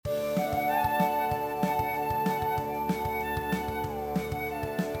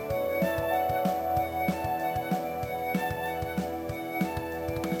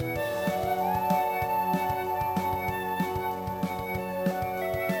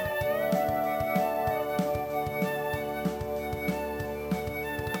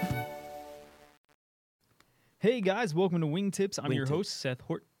Hey guys, welcome to Wingtips. I'm your Wingtips. host, Seth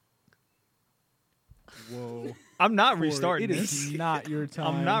Hort. Whoa. I'm not Corey, restarting it this. is not your time.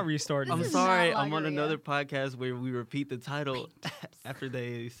 I'm not restarting I'm this. is sorry, not I'm on Lagaria. another podcast where we repeat the title after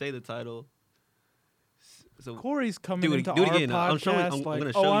they say the title. So Corey's coming Do it- into do it our again. I'm podcast showing- I'm like,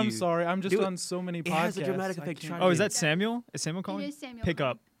 gonna oh, show I'm you. sorry. I'm just Do it. on so many podcasts. It has a dramatic I effect. can't- Try Oh, is Yeah. that Samuel? Is Samuel It calling? is Samuel. Pick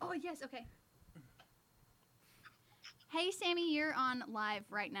calling. up. Oh, yes, okay. Hey, Sammy, you're on live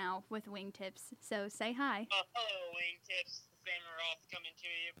right now with Wingtips, so say hi. Hello, Wingtips. Sam Roth coming to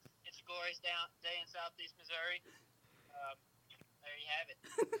you. It's a glorious day in southeast Missouri. There you have it.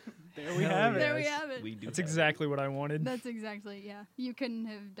 There we Hell have it. There we yes. have it. we do. That's have exactly what I wanted. That's exactly, yeah. You couldn't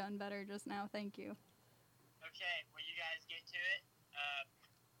have done better just now. Thank you. Okay, well, you guys get to it.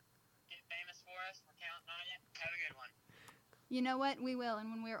 Get famous for us. We're counting on you. Have a good one. You know what? We will. And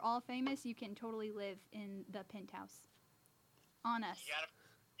when we're all famous, you can totally live in the penthouse. On us.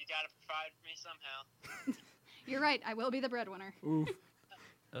 You gotta provide for me somehow. You're right. I will be the breadwinner. Oof. it.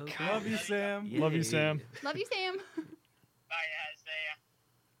 Okay. Love you, Sam. Yeah. Love you, Sam. Love you, Sam. Bye, guys.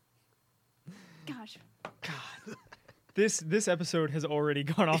 See ya. Gosh. This episode has already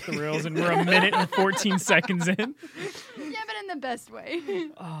gone off the rails, and we're a minute and 14 seconds in. Yeah, but in the best way.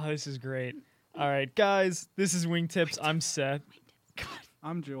 Oh, this is great. All right, guys, this is Wingtips. I'm Seth.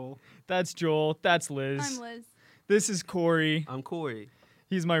 I'm Joel. That's Joel. That's Liz. I'm Liz. This is Corey. I'm Corey.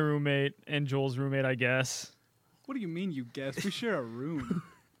 He's my roommate and Joel's roommate, I guess. What do you mean you guessed? We share a room.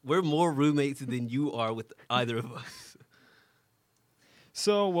 We're more roommates than you are with either of us.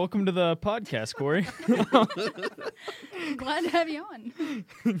 So, welcome to the podcast, Corey. Glad to have you on.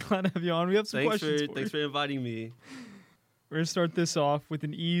 Glad to have you on. We have some questions for you. Thanks for inviting me. We're going to start this off with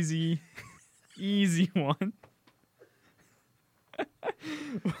an easy one.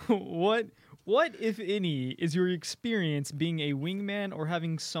 What, if any, is your experience being a wingman or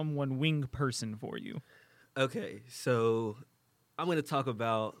having someone wing person for you? Okay, so I'm going to talk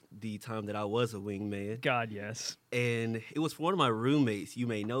about the time that I was a wingman. God, yes. And it was for one of my roommates. You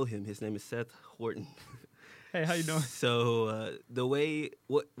may know him. His name is Seth Horton. Hey, how you doing? So the way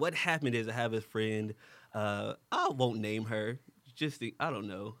what happened is I have a friend. I won't name her. I don't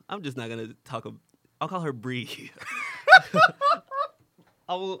know. I'm just not gonna talk. I'll call her Bree.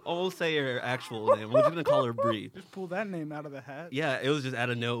 I won't say her actual name. I'm just gonna call her Bree. Just pull that name out of the hat. Yeah, it was just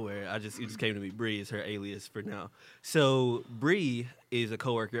out of nowhere. It just came to me. Bree is her alias for now. So Bree is a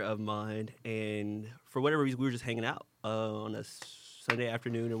coworker of mine, and for whatever reason, we were just hanging out on a Sunday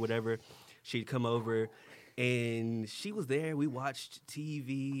afternoon or whatever. She'd come over, and she was there. We watched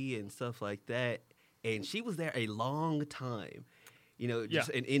TV and stuff like that, and she was there a long time. You know, just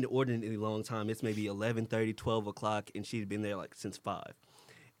an inordinately long time. It's maybe 11:30, 12 o'clock, and she'd been there like since 5.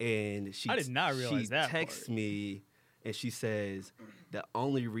 And I did not realize that She texts part. me, and she says, the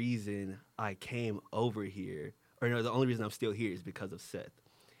only reason I came over here, or no, the only reason I'm still here is because of Seth.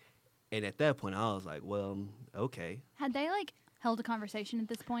 And at that point, I was like, well, okay. Had they, held a conversation at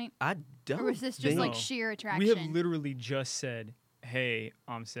this point? I don't Or was this just, think- No. sheer attraction? We have literally just said, hey,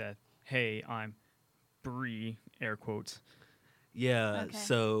 I'm Seth. Hey, I'm Bree, air quotes. Yeah, Okay.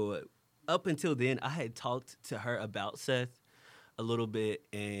 so up until then, I had talked to her about Seth a little bit,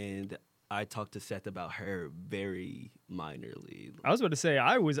 and I talked to Seth about her very minorly. I was about to say,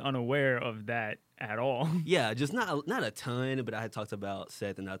 I was unaware of that at all. Yeah, just not a ton, but I had talked about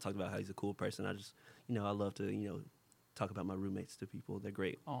Seth, and I talked about how he's a cool person. I just, I love to, talk about my roommates to people. They're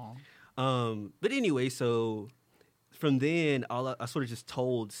great. Aw. But anyway, so from then, I sort of just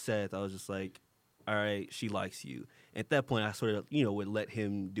told Seth, I was just like, all right, she likes you. At that point, I sort of, would let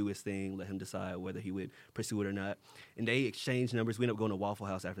him do his thing, let him decide whether he would pursue it or not. And they exchanged numbers. We ended up going to Waffle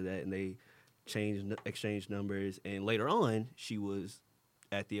House after that, and they exchanged numbers. And later on, she was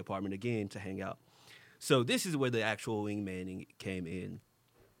at the apartment again to hang out. So this is where the actual wingmaning came in.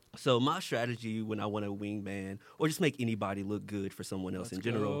 So my strategy when I want a wingman or just make anybody look good for someone else in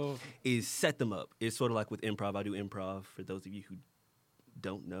general is set them up. It's sort of like with improv. I do improv for those of you who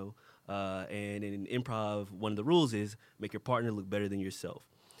don't know. And in improv, one of the rules is make your partner look better than yourself.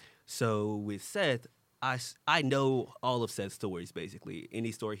 So with Seth, I know all of Seth's stories, basically.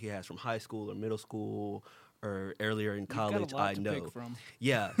 Any story he has from high school or middle school or earlier in college, I know. Pick from.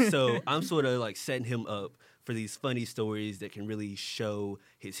 Yeah, so I'm sort of like setting him up for these funny stories that can really show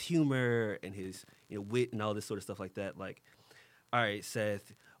his humor and his wit and all this sort of stuff like that. Like, all right,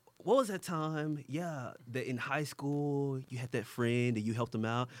 Seth, what was that time? Yeah, that in high school you had that friend and you helped him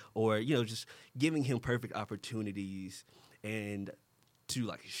out, or just giving him perfect opportunities and to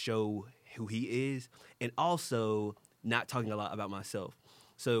like show who he is, and also not talking a lot about myself.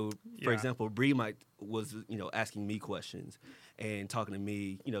 So, for Yeah. example, Bree was asking me questions and talking to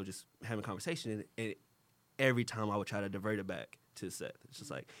me, just having a conversation, and every time I would try to divert it back to Seth. It's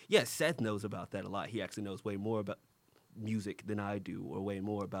just like, yeah, Seth knows about that a lot. He actually knows way more about music than I do, or way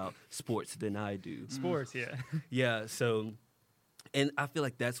more about sports than I do. Sports, yeah. Yeah, so, and I feel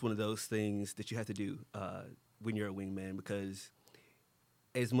like that's one of those things that you have to do when you're a wingman, because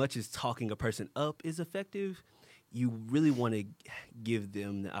as much as talking a person up is effective, you really want to give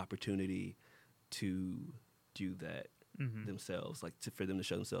them the opportunity to do that themselves, like for them to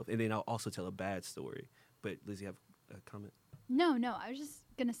show themselves. And then I'll also tell a bad story. But Lizzie, have a comment? No, I was just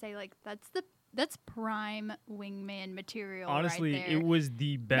gonna say, like, that's prime wingman material. Honestly, right there. it was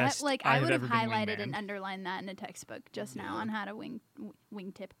the best. That, like, I would have ever been highlighted wingman. and underlined that in a textbook just now Yeah. on how to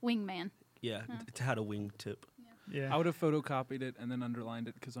wingman. Yeah, to how to wingtip. Yeah. I would have photocopied it and then underlined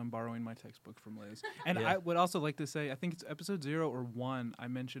it because I'm borrowing my textbook from Liz. And Yeah. I would also like to say, I think it's episode 0 or 1, I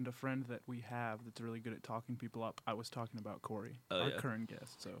mentioned a friend that we have that's really good at talking people up. I was talking about Corey, Oh, our yeah. current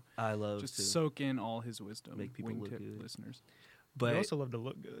guest. So I love just to soak in all his wisdom. make people look Wingtip good. listeners. But you also love to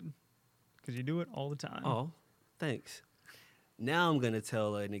look good because you do it all the time. oh, thanks. Now I'm gonna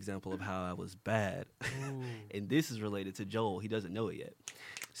tell an example of how I was bad, and this is related to Joel. He doesn't know it yet.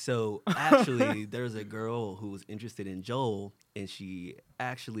 So actually, there's a girl who was interested in Joel, and she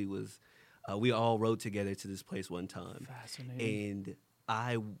actually was. We all rode together to this place one time, Fascinating. and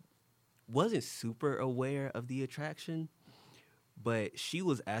I wasn't super aware of the attraction, but she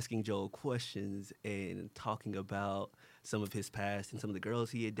was asking Joel questions and talking about some of his past and some of the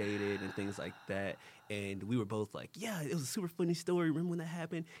girls he had dated and things like that. And we were both like, yeah, it was a super funny story. Remember when that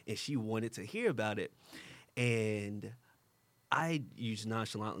happened? And she wanted to hear about it. And I used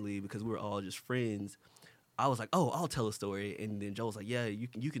nonchalantly, because we were all just friends, I was like, oh, I'll tell a story. And then Joel was like, yeah, you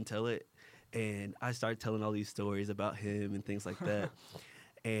can tell it. And I started telling all these stories about him and things like that.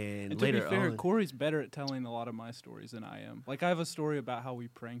 And And to later be fair, on, Corey's better at telling a lot of my stories than I am. Like, I have a story about how we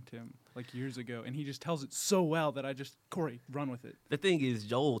pranked him, like, years ago, and he just tells it so well that Corey, run with it. the thing is,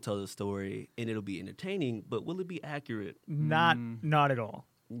 Joel will tell the story and it'll be entertaining, but will it be accurate? Not at all.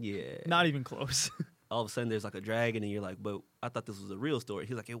 Yeah. Not even close. All of a sudden, there's like a dragon, and you're like, but I thought this was a real story.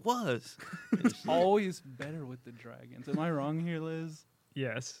 He's like, it was. And it's like, Always better with the dragons. Am I wrong here, Liz?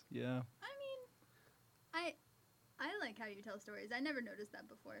 Yes. Yeah. I like how you tell stories. I never noticed that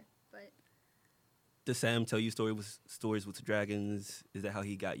before, but Does Sam tell you stories with dragons? Is that how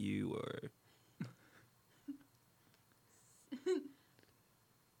he got you, or?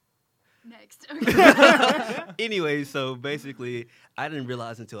 next. Okay. Anyway, so basically, I didn't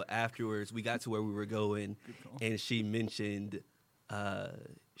realize until afterwards we got to where we were going, Good call. and she mentioned,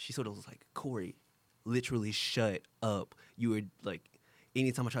 she sort of was like, Corey, literally shut up. You were like,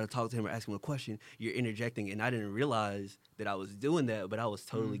 anytime I try to talk to him or ask him a question, you're interjecting, and I didn't realize that I was doing that, but I was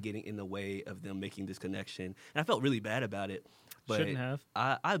totally getting in the way of them making this connection, and I felt really bad about it. But Shouldn't have.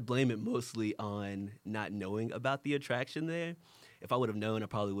 I blame it mostly on not knowing about the attraction there. If I would have known, I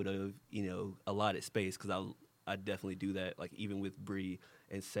probably would have, allotted space, because I definitely do that. Like, even with Bree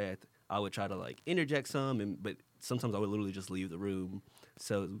and Seth, I would try to like interject some, but sometimes I would literally just leave the room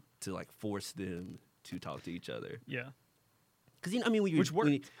to like force them to talk to each other. Yeah. Because when Which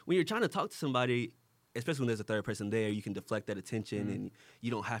when you're trying to talk to somebody, especially when there's a third person there, you can deflect that attention, and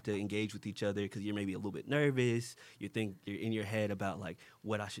you don't have to engage with each other because you're maybe a little bit nervous. You're in your head about like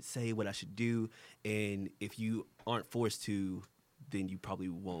what I should say, what I should do, and if you aren't forced to, then you probably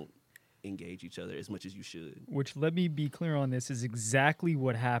won't engage each other as much as you should. Which, let me be clear on this, is exactly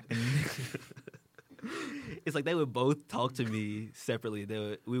what happened. It's like they would both talk to me separately.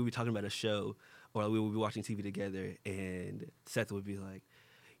 We would be talking about a show, or we would be watching TV together, and Seth would be like,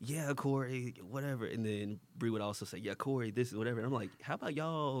 yeah, Corey, whatever. And then Bree would also say, yeah, Corey, this is whatever. And I'm like, how about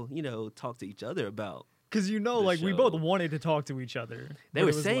y'all, talk to each other about. Because The we both show. wanted to talk to each other. They but were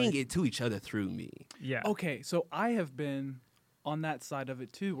was saying like- it to each other through me. Yeah. Okay, so I have been on that side of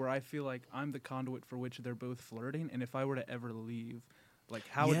it too, where I feel like I'm the conduit for which they're both flirting, and if I were to ever leave, like,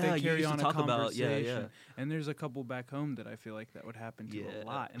 how would Yeah, they you carry used to on a talk about- conversation? yeah. And there's a couple back home that I feel like that would happen to Yeah. a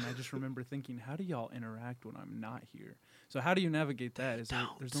lot, and I just remember thinking, how do y'all interact when I'm not here? So how do you navigate that?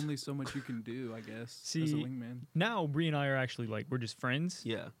 There's only so much you can do, I guess, as a See, wingman. Now, Bree and I are actually we're just friends.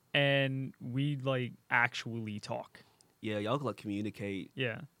 Yeah. And we actually talk. Yeah, y'all could like communicate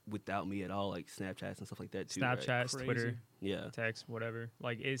Yeah. without me at all, like Snapchats and stuff like that too. right? Snapchats, Crazy. Twitter, Yeah. text, whatever.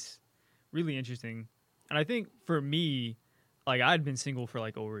 It's really interesting. And I think for me, I'd been single for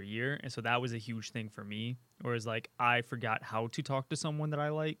over a year, and so that was a huge thing for me. Whereas I forgot how to talk to someone that I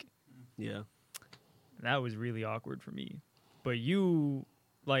like. Yeah. That was really awkward for me. But you,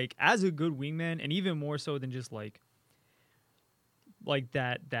 as a good wingman, and even more so than just what's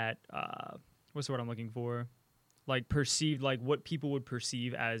the word I'm looking for? like perceived like what people would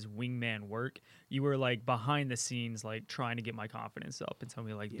perceive as wingman work. You were like behind the scenes, like trying to get my confidence up and tell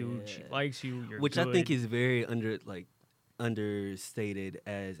me like, dude, she Yeah. likes you. You're Which good. I think is very understated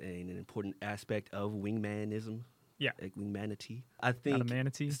as an important aspect of wingmanism. Yeah. Like wingmanity. I not a think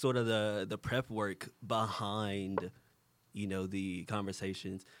manatee. sort of the prep work behind, the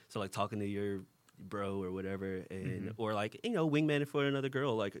conversations. So like talking to your bro or whatever, and or like wingman for another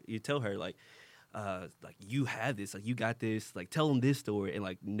girl. Like you tell her like you have this, like you got this, like tell them this story, and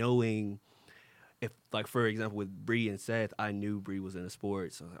like knowing. If, like, for example, with Bree and Seth, I knew Bree was in a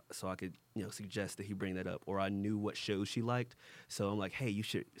sport, so I could, suggest that he bring that up. Or I knew what shows she liked, so I'm like, hey, you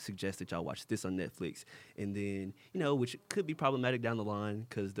should suggest that y'all watch this on Netflix. And then, which could be problematic down the line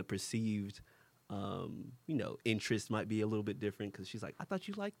because the perceived, interest might be a little bit different because she's like, I thought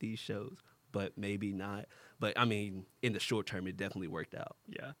you liked these shows, but maybe not. But, I mean, in the short term, it definitely worked out.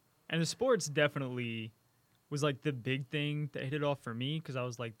 Yeah. And the sports definitely was like the big thing that hit it off for me because I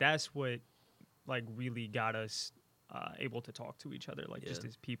was like, that's what like really got us able to talk to each other, like just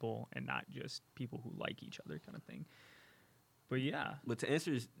as people and not just people who like each other kind of thing. But yeah. But to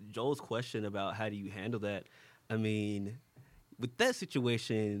answer Joel's question about how do you handle that, I mean, with that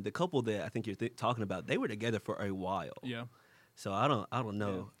situation, the couple that I think you're talking about, they were together for a while. Yeah. So I don't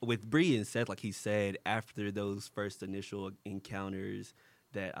know. Yeah. With Bree and Seth, like he said, after those first initial encounters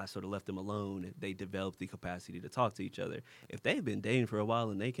that I sort of left them alone, they developed the capacity to talk to each other. If they've been dating for a while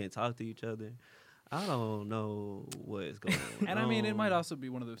and they can't talk to each other, I don't know what is going on. And I mean, it might also be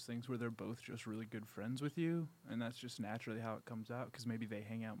one of those things where they're both just really good friends with you, and that's just naturally how it comes out, because maybe they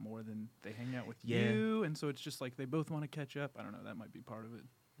hang out more than they hang out with you, and so it's just like they both want to catch up. I don't know, that might be part of it.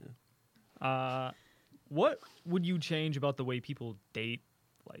 Yeah. What would you change about the way people date?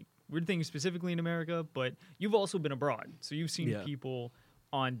 Like, we're thinking specifically in America, but you've also been abroad, so you've seen people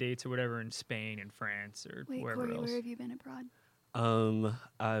on dates or whatever in Spain and France or wherever Corey, else. where have you been abroad?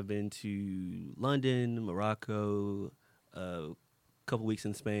 I've been to London, Morocco, a couple weeks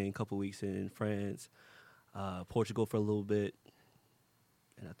in Spain, couple weeks in France, Portugal for a little bit,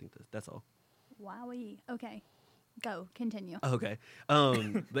 and I think that's all. Wowie. Okay. Go. Continue. Okay.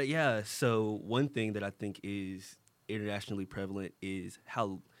 But yeah, so one thing that I think is internationally prevalent is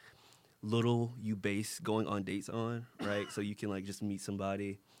how little you base going on dates on, right? So you can like just meet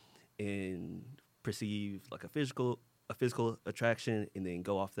somebody and perceive like a physical attraction and then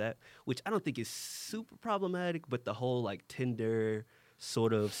go off that, which I don't think is super problematic, but the whole like Tinder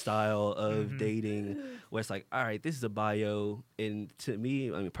sort of style of dating where it's like, all right, this is a bio, and to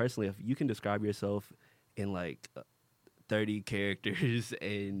me, I mean personally, if you can describe yourself in like 30 characters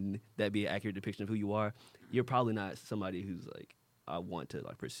and that be an accurate depiction of who you are, you're probably not somebody who's like I want to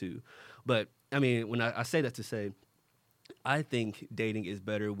like pursue. But I mean, when I say that to say, I think dating is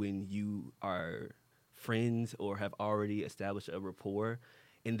better when you are friends or have already established a rapport,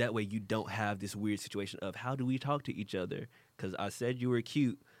 and that way you don't have this weird situation of how do we talk to each other because I said you were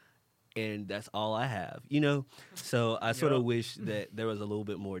cute and that's all I have, So I sort of wish that there was a little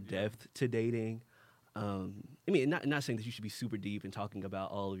bit more depth to dating. I mean, not saying that you should be super deep and talking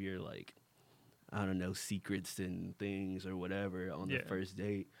about all of your like, I don't know, secrets and things or whatever on the first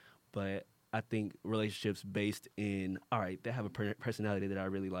date, but I think relationships based in, all right, they have a personality that I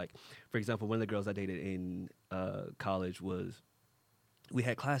really like. For example, one of the girls I dated in college we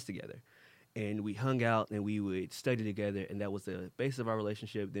had class together, and we hung out and we would study together, and that was the base of our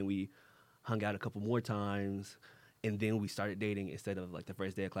relationship. Then we hung out a couple more times, and then we started dating instead of like the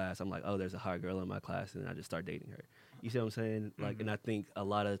first day of class. I'm like, oh, there's a hot girl in my class, and I just start dating her. You see what I'm saying? Like, and I think a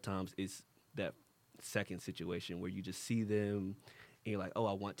lot of times it's that second situation where you just see them and you're like, oh,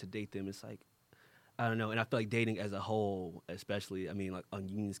 I want to date them. It's like, I don't know. And I feel like dating as a whole, especially, I mean, like on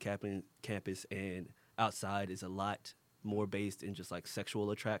Union's campus and outside is a lot more based in just like sexual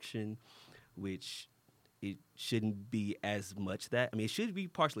attraction, which it shouldn't be as much that. I mean, it should be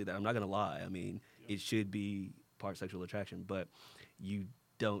partially that. I'm not going to lie. I mean, it should be part sexual attraction, but you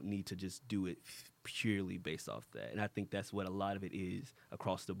don't need to just do it purely based off that. And I think that's what a lot of it is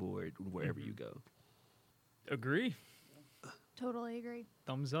across the board, wherever you go. Agree. Totally agree.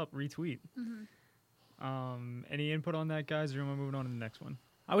 Thumbs up. Retweet. Any input on that, guys? Or am I moving on to the next one?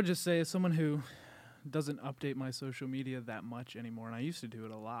 I would just say, as someone who doesn't update my social media that much anymore, and I used to do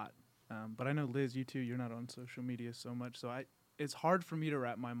it a lot, but I know, Liz, you too, you're not on social media so much, so it's hard for me to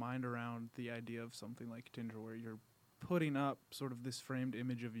wrap my mind around the idea of something like Tinder where you're putting up sort of this framed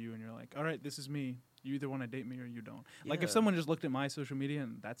image of you and you're like, all right, this is me. You either want to date me or you don't. Yeah. Like if someone just looked at my social media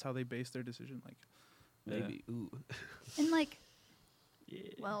and that's how they base their decision, like maybe, ooh. And like,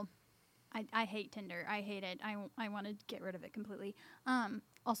 well, I hate Tinder. I hate it. I want to get rid of it completely.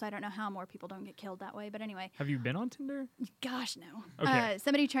 Also, I don't know how more people don't get killed that way. But anyway, Have you been on Tinder? gosh, no. Okay.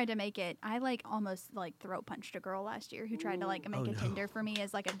 Somebody tried to make it. I like almost like throat punched a girl last year who tried to like make a Tinder for me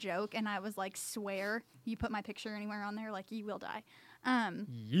as like a joke, and I was like, swear you put my picture anywhere on there, like you will die.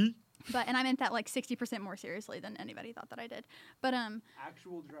 Yeet. But and I meant that like 60% more seriously than anybody thought that I did. But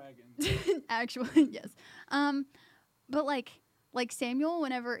Actual dragon. actually yes. But like Samuel,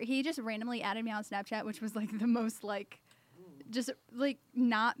 whenever he just randomly added me on Snapchat, which was like the most like just like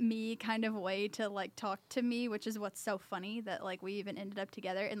not me kind of way to like talk to me, which is what's so funny that like we even ended up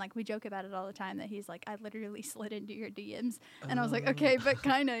together, and like we joke about it all the time that he's like, I literally slid into your DMs, and I was like, okay, but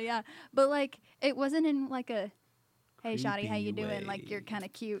kind of, yeah, but like it wasn't in like a hey Shotty, how you Creepy doing, like you're way. kind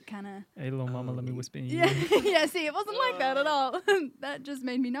of cute, kind of Hey, little mama, let me Oh. whisper in your yeah. ear. Yeah, see, it wasn't like that at all. That just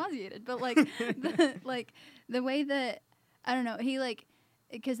made me nauseated. But like the way that I don't know, he like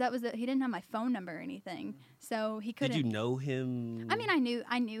because that was he didn't have my phone number or anything, so he couldn't. Did you know him? I mean,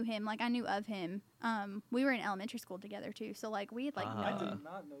 I knew him, like I knew of him. We were in elementary school together too, so like we had like Ah. I known. did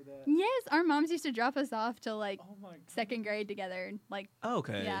not know that. Yes, our moms used to drop us off to like Oh my god. second grade together, like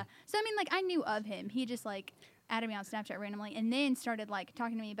Okay. yeah. So I mean, like I knew of him. He just like added me on Snapchat randomly, and then started like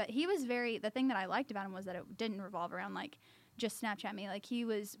talking to me. But he was the thing that I liked about him was that it didn't revolve around like just Snapchat me. Like he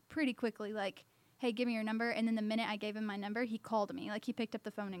was pretty quickly like, hey, give me your number. And then the minute I gave him my number, he called me. Like he picked up the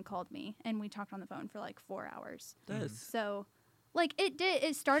phone and called me, and we talked on the phone for like 4 hours. That's So, like,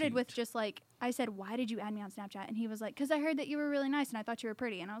 it started with Cute. just, like, I said, why did you add me on Snapchat? And he was like, because I heard that you were really nice and I thought you were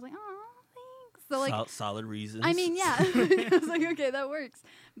pretty. And I was like, oh, thanks. So, like, solid reasons. I mean, yeah. I was like, okay, that works.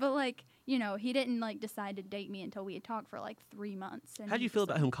 But, like, you know, he didn't, like, decide to date me until we had talked for, like, 3 months. And How do he you feel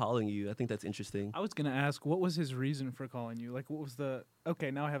just, about him calling you? I think that's interesting. I was gonna ask, what was his reason for calling you? Like, what was the?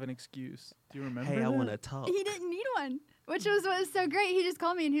 Okay, now I have an excuse. Do you remember? Hey, I that? want to talk. He didn't need one, which was what was so great. He just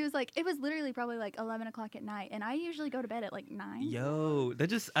called me and he was like, it was literally probably like 11 o'clock at night. And I usually go to bed at like 9. Yo, I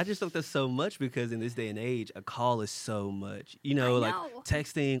just thought that's so much because in this day and age, a call is so much. You know, I like know.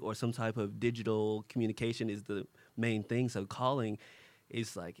 texting or some type of digital communication is the main thing. So calling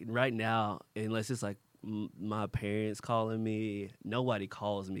is like right now, unless it's like my parents calling me, nobody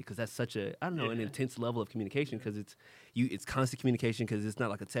calls me because that's such a an intense level of communication because it's constant communication because it's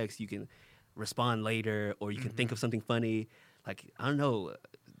not like a text. You can respond later or you can think of something funny. Like I don't know.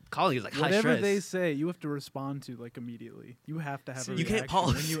 Calling is like high Whatever stress. they say, you have to respond to like immediately. You have to have. See, a you can't reaction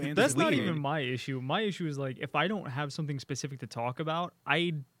pause. when you answer That's the not phone. even my issue. My issue is like if I don't have something specific to talk about,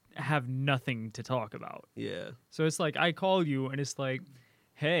 I have nothing to talk about. Yeah. So it's like I call you and it's like,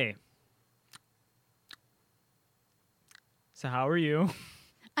 hey, so how are you?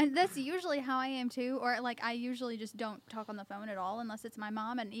 And that's usually how I am too. Or like I usually just don't talk on the phone at all unless it's my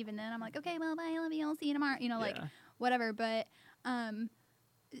mom. And even then I'm like, okay, well, bye, I love you. I'll see you tomorrow. You know, like Yeah. whatever. But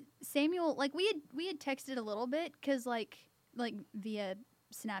Samuel, like we had texted a little bit because like via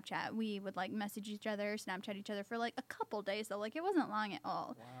Snapchat we would like message each other, Snapchat each other for like a couple days though. Like it wasn't long at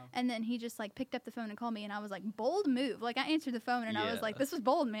all. Wow. And then he just like picked up the phone and called me, and I was like, bold move. Like I answered the phone and I was like, Yeah. this was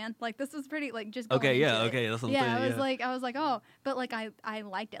bold, man. Like this was pretty like just going Okay. Yeah. into it. Okay. That's what I'm Yeah, saying. I was like, oh, but like I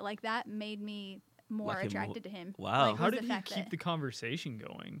liked it. Like that made me more Like him more. attracted to him. Wow. Like, How was did the he fact keep that- the conversation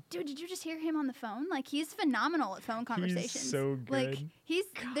going? Dude, did you just hear him on the phone? Like he's phenomenal at phone conversations. so Like good.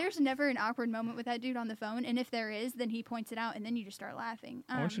 there's never an awkward moment with that dude on the phone, and if there is, then he points it out, and then you just start laughing.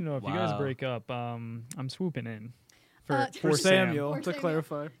 I want you to know if you guys Wow. break up, I'm swooping in For Sam. Samuel, For to Samuel.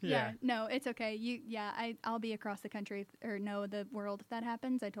 clarify. Yeah, no, it's okay. I'll be across the country or no, the world if that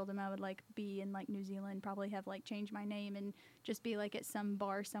happens. I told him I would like be in like New Zealand, probably have like changed my name and just be like at some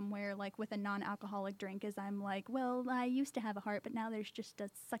bar somewhere like with a non-alcoholic drink. As I'm like, well, I used to have a heart, but now there's just a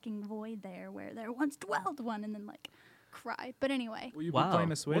sucking void there where there once dwelled one, and then like cry. But anyway, Will you Wow. be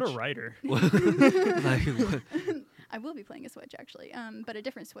playing a Switch? What a writer. Like, what- I will be playing a Switch actually, but a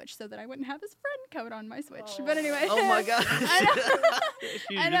different Switch so that I wouldn't have his friend code on my Switch. But anyway, oh my god. I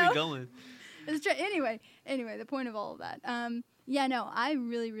She's know. really going. It's anyway, the point of all of that. Yeah, no, I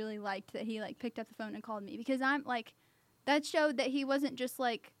really, really liked that he like picked up the phone and called me because I'm like, that showed that he wasn't just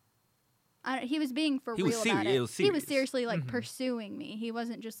like, he was being for He real was about serious. it. It was He was serious. seriously like Mhm. pursuing me. He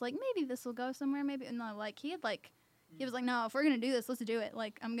wasn't just like maybe this will go somewhere, maybe no. Like he had like, he was like, no, if we're gonna do this, let's do it.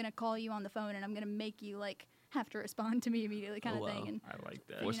 Like I'm gonna call you on the phone and I'm gonna make you like have to respond to me immediately, kind Oh, of thing. wow. And I like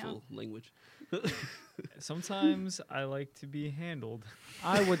that. know. Forceful language. Sometimes I like to be handled.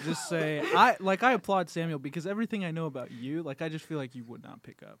 I would just say I applaud Samuel because everything I know about you, like I just feel like you would not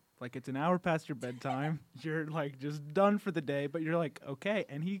pick up. Like it's an hour past your bedtime, you're like just done for the day, but you're like okay,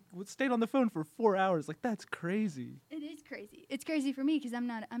 and he stayed on the phone for 4 hours. Like that's crazy. it is crazy. It's crazy for me because I'm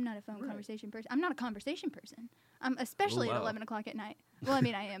not a phone Right. conversation person. I'm not a conversation person. Especially Oh, wow. at 11 o'clock at night. Well, I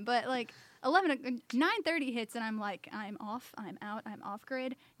mean, I am, but like 9:30 hits and I'm like, I'm off, I'm out, I'm off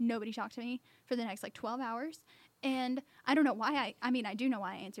grid. Nobody talked to me for the next like 12 hours. And I don't know why I mean, I do know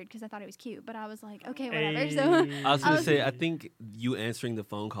why I answered because I thought it was cute, but I was like, okay, whatever. So Hey. I was gonna was- say, I think you answering the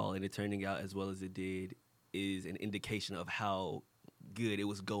phone call and it turning out as well as it did is an indication of how good it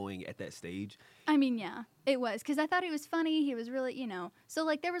was going at that stage. I mean, yeah, it was because I thought he was funny. He was really, so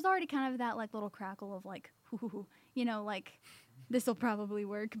like there was already kind of that like little crackle of like, like this will probably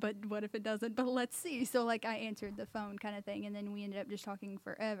work, but what if it doesn't? But let's see. So like I answered the phone kind of thing, and then we ended up just talking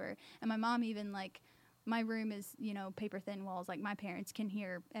forever. And my mom even like, my room is paper thin walls. Like my parents can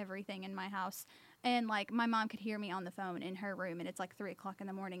hear everything in my house. And like my mom could hear me on the phone in her room, and it's like 3 o'clock in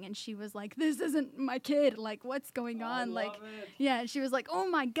the morning, and she was like, "This isn't my kid. Like, what's going on?" Like, yeah. She was like, "Oh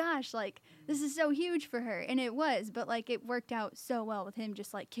my gosh, like this is so huge for her," and it was. But like it worked out so well with him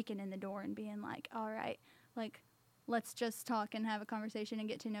just like kicking in the door and being like, "All right, like let's just talk and have a conversation and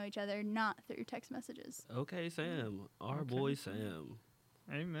get to know each other, not through text messages." Okay, Sam, our Okay. boy Sam.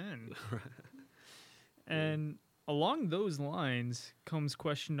 Amen. And along those lines comes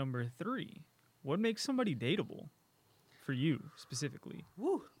question number 3. What makes somebody dateable for you specifically?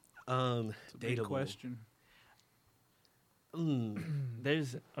 Woo. It's a big Dateable. question.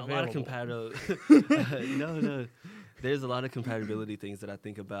 There's a lot of Available. compatibility. No. There's a lot of compatibility things that I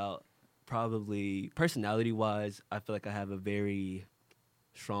think about. Probably personality wise, I feel like I have a very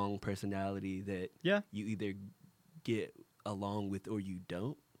strong personality that Yeah. you either get along with or you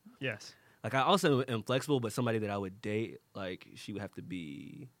don't. Yes. Like I also am flexible, but somebody that I would date, like she would have to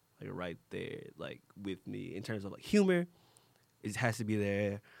be like right there, like with me in terms of like humor. It has to be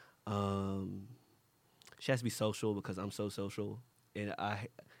there. She has to be social because I'm so social, and I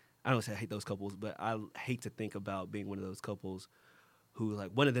don't say I hate those couples, but I hate to think about being one of those couples who like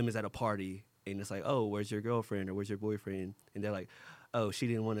one of them is at a party and it's like, oh, where's your girlfriend or where's your boyfriend? And they're like, oh, she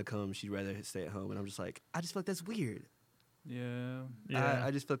didn't want to come. She'd rather stay at home. And I'm just like, I just feel like that's weird. Yeah. Yeah.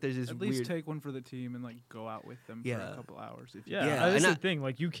 I just feel like there's this At least weird. take one for the team and like go out with them for Yeah. a couple hours. If you Yeah. Yeah, That's and the I- thing.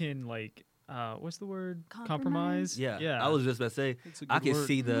 Like you can like what's the word? Compromise? Yeah, Yeah. I was just about to say, It's a I good can word.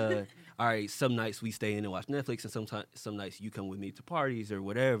 see the, all right, some nights we stay in and watch Netflix, and some nights you come with me to parties or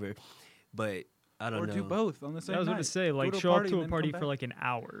whatever. But I don't or know. do both on the same I was night. going to say, Go like, to a show up party to and a then party come for back. like an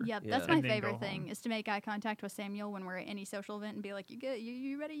hour. Yep, Yeah. that's my And then go favorite thing home. is to make eye contact with Samuel when we're at any social event and be like, "You good?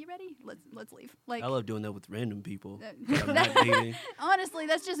 You ready? You ready? Let's leave." Like I love doing that with random people. that- that I'm not dating. honestly,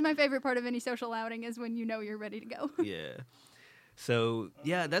 that's just my favorite part of any social outing is when you know you're ready to go. Yeah. So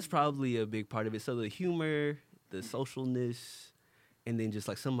yeah, that's probably a big part of it. So the humor, the socialness, and then just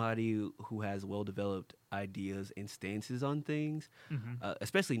like somebody who has well developed ideas and stances on things, Mhm.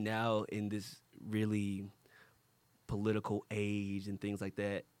 especially now in this really political age and things like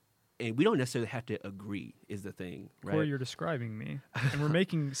that. And we don't necessarily have to agree, is the thing, right? Corey, you're describing me, and we're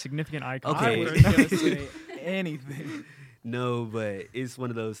making significant eye I contact. Okay. wasn't gonna say anything. No, but it's one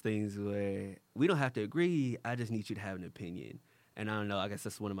of those things where we don't have to agree. I just need you to have an opinion. And I don't know. I guess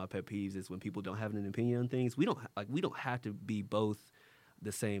that's one of my pet peeves is when people don't have an opinion on things. We don't have to be both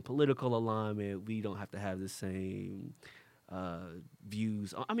the same political alignment. We don't have to have the same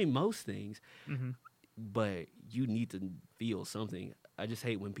views. I mean, most things. Mhm. But you need to feel something. I just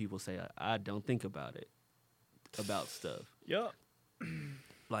hate when people say I don't think about it, about stuff. Yep.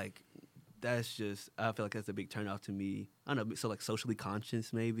 Like that's just I feel like that's a big turnoff to me. I don't know, so like socially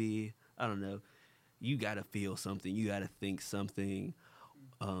conscious maybe. I don't know. You gotta feel something. You gotta think something.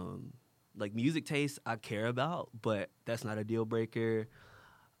 Like music taste I care about, but that's not a deal breaker.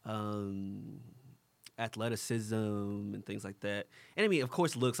 Athleticism and things like that. And I mean, of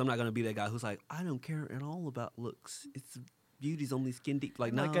course, looks. I'm not gonna be that guy who's like, I don't care at all about looks. It's beauty's only skin deep.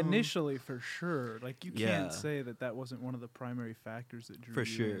 Like, no. Like initially, for sure. Like you Yeah. can't say that wasn't one of the primary factors that drew For you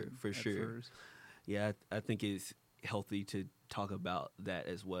sure, in for at sure. first. Yeah, I think it's healthy to talk about that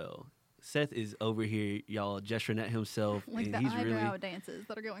as well. Seth is over here, y'all, gesturing at himself, Like and the he's eyebrow really, dances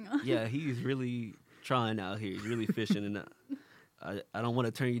that are going on. yeah, he's really trying out here. He's really fishing, and I don't want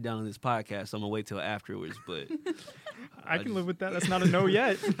to turn you down on this podcast, so I'm gonna wait till afterwards. But I can just- live with that. That's not a no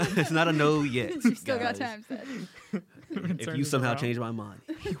yet. it's not a no yet. You still got guys. time, Seth. If Turn you this somehow around. change my mind,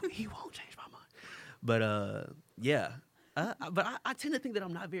 he won't change my mind. But yeah, but I tend to think that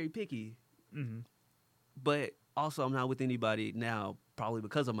I'm not very picky. Mhm. But also, I'm not with anybody now, probably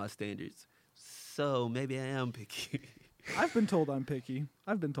because of my standards. So maybe I am picky. I've been told I'm picky.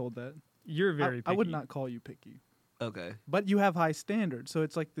 I've been told that. You're very picky. I would not call you picky. Okay. But you have high standards, so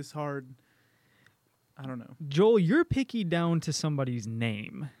it's like this hard. I don't know. Joel, you're picky down to somebody's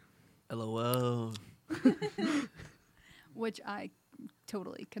name. LOL. Which I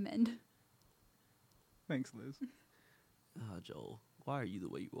totally commend. Thanks, Liz. Oh, Joel, why are you the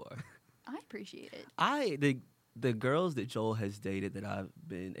way you are? I appreciate it. The girls that Joel has dated that I've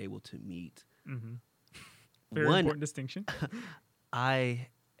been able to meet, Mm-hmm. Very one important distinction. I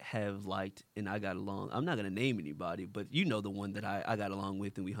have liked and I got along. I'm not gonna name anybody, but you know the one that I got along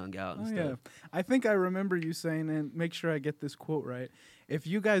with and we hung out and Oh, stuff. yeah. I think I remember you saying, and make sure I get this quote right. If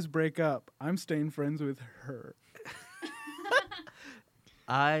you guys break up, I'm staying friends with her.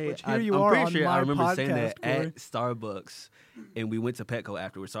 Which here you I'm are pretty on sure I my remember saying that podcast, Corey. at Starbucks, and we went to Petco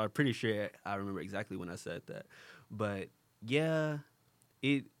afterwards. So I'm pretty sure I remember exactly when I said that. But yeah,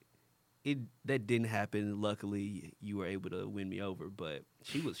 it that didn't happen. Luckily, you were able to win me over. But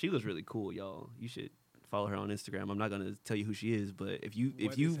she was really cool, y'all. You should follow her on Instagram. I'm not gonna tell you who she is, but if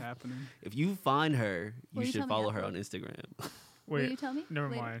What is happening? if you find her, Will you you should tell me follow her on after? Instagram. Will you Wait, tell me? never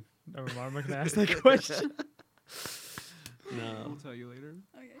later? mind. Never mind. I'm not gonna ask that question. No. We'll tell you later.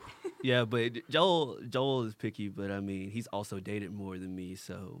 Okay. Yeah, but Joel is picky, but I mean, he's also dated more than me,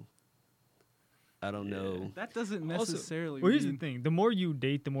 so I don't know. That doesn't Also, necessarily well, here's the mean... thing: the more you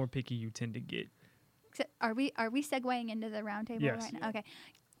date, the more picky you tend to get. Are we segueing into the round table Yes. right now? Okay.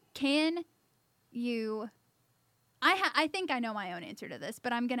 Can you? I think I know my own answer to this,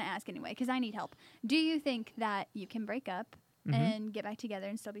 but I'm gonna ask anyway because I need help. Do you think that you can break up Mhm. and get back together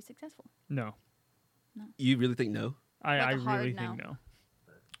and still be successful? No, You really think no? I Like a hard really no. think no.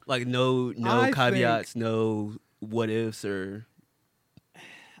 Like no I caveats, no what ifs or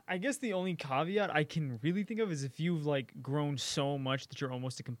I guess the only caveat I can really think of is if you've like grown so much that you're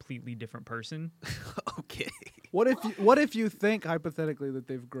almost a completely different person. okay. What if you think hypothetically that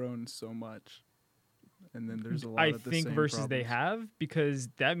they've grown so much, and then there's a lot I of the think same versus they problems? have, because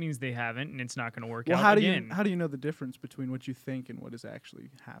that means they haven't, and it's not going to work Well, out how do again. you know the difference between what you think and what is actually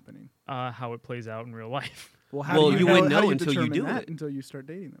happening? How it plays out in real life. Well, how Well, do you, you know, wouldn't how do know you until you determine do that it. until you start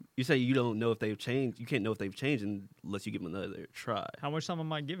dating them? You say you don't know if they've changed. You can't know if they've changed unless you give them another try. How much time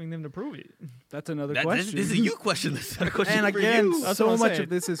am I giving them to prove it? That's another This question. is a you question. This is not a question And for again, you. That's so what I'm much saying. of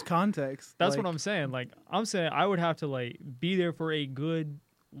this is context. That's like, what I'm saying. Like, I'm saying I would have to like be there for a good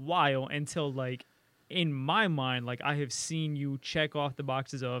while until like in my mind, like I have seen you check off the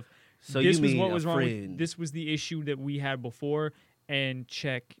boxes of So this you was mean what a was wrong. friend? This was the issue that we had before, and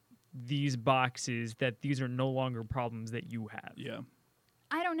check these boxes that these are no longer problems that you have. Yeah.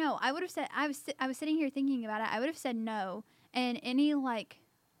 I don't know. I would have said I was sitting here thinking about it. I would have said no. And any like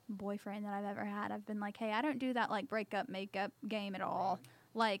boyfriend that I've ever had, I've been like, hey, I don't do that like breakup makeup game at all.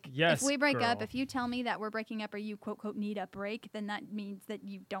 Like Yes, if we break up, girl. if you tell me that we're breaking up or you quote quote need a break, then that means that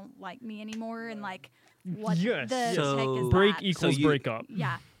you don't like me anymore. And like what Yes. the heck So- is Break that? equals you- break up.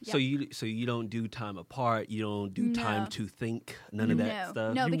 Yeah. So you don't do time apart. You don't do time No. to think. None of that No.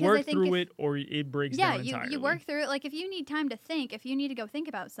 stuff. No, You because I work think through if- it, or it breaks yeah, down you entirely. work through it. Like if you need time to think, if you need to go think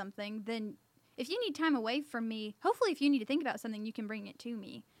about something, then if you need time away from me, hopefully if you need to think about something, you can bring it to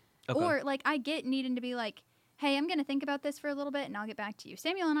me. Okay. Or like I get needing to be like, hey, I'm gonna think about this for a little bit and I'll get back to you.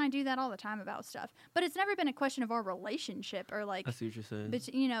 Samuel and I do that all the time about stuff, but it's never been a question of our relationship or like, I see what you're saying. but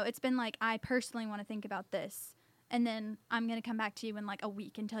you know, it's been like I personally want to think about this, and then I'm gonna come back to you in like a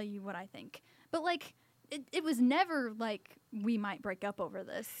week and tell you what I think. But like, it was never like we might break up over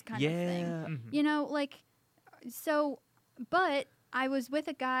this kind of thing. yeah. Mhm. You know, like, so, but I was with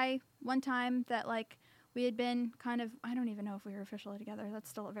a guy one time that, like, we had been kind of, I don't even know if we were officially together. That's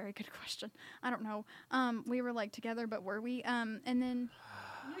still a very good question. I don't know. We were, like, together, but were we? And then,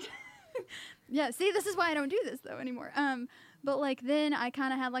 yeah, see, this is why I don't do this, though, anymore. But, like, then I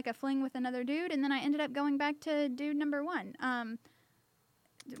kind of had, like, a fling with another dude, and then I ended up going back to dude number one.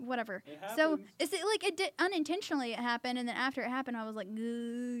 Whatever. So it's like it did unintentionally. It happened, and then after it happened, I was like,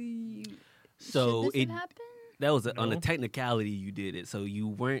 So should this it have happened? that was on a No. technicality you did it. So you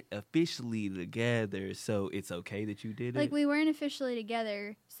weren't officially together. So it's okay that you did Like it. we weren't officially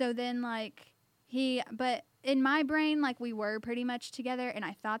together. So then like but in my brain, like we were pretty much together, and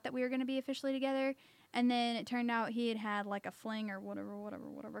I thought that we were going to be officially together. And then it turned out he had like a fling or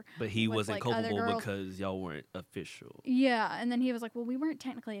whatever. But he with, wasn't like, other culpable girls. because y'all weren't official. Yeah, and then he was like, "Well, we weren't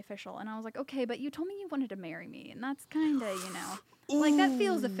technically official," and I was like, "Okay, but you told me you wanted to marry me, and that's kind of, you know, like that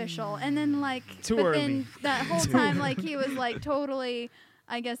feels official." And then like, Too but early. then that whole time, like he was like totally,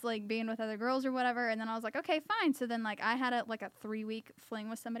 I guess like being with other girls or whatever. And then I was like, "Okay, fine." So then like I had a 3-week fling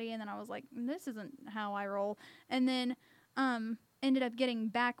with somebody, and then I was like, "This isn't how I roll." And then ended up getting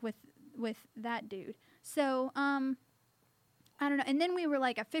back with that dude. So I don't know. And then we were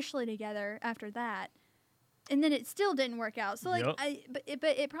like officially together after that. And then it still didn't work out. So like Yep. but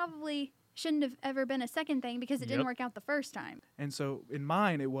it probably shouldn't have ever been a second thing because it didn't Yep. work out the first time. And so in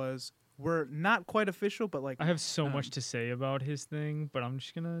mine, it was we're not quite official, but like I have so Um, much to say about his thing, but I'm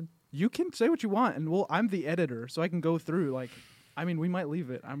just gonna you can say what you want, and I'm the editor, so I can go through. Like, I mean, we might leave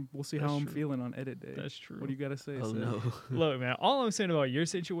it. We'll see how That's I'm true. feeling on edit day. That's true. What do you gotta say? Oh Seth? no. Look, man, all I'm saying about your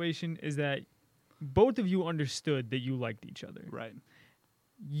situation is that both of you understood that you liked each other. Right.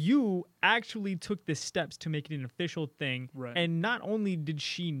 You actually took the steps to make it an official thing. Right. And not only did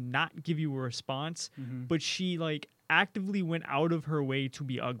she not give you a response, Mhm. but she like actively went out of her way to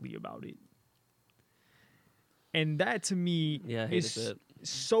be ugly about it. And that to me Yeah, I hated is that.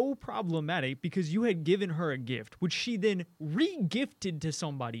 so problematic because you had given her a gift, which she then re-gifted to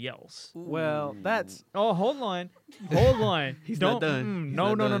somebody else. Well, that's Oh, hold on. Hold on. He's not done. He's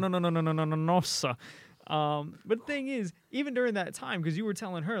No, not no, done. no, no, no, no, no, no, no, no, sir. But the thing is, even during that time, because you were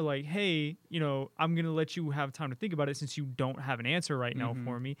telling her, like, hey, you know, I'm going to let you have time to think about it since you don't have an answer right now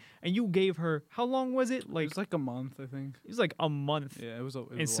for me. And you gave her, how long was it? it Like, was like a month, I think. it was like a month Yeah, it was a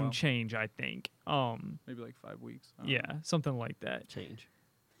and some while. change, I think. Maybe like 5 weeks. I don't Yeah, know. something like that. Change.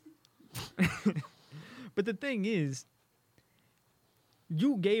 But the thing is,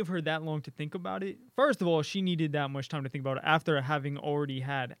 you gave her that long to think about it. First of all, she needed that much time to think about it after having already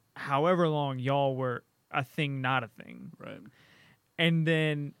had however long y'all were a thing, not a thing. Right. And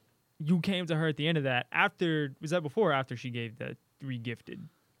then you came to her at the end of that. After, was that before or after she gave the re-gifted?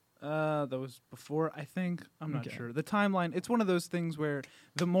 That was before, I think. I'm not Okay. sure. The timeline, it's one of those things where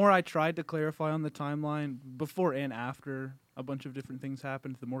the more I tried to clarify on the timeline, before and after a bunch of different things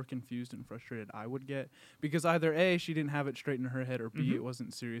happened, the more confused and frustrated I would get. Because either A, she didn't have it straight in her head, or B, Mhm. it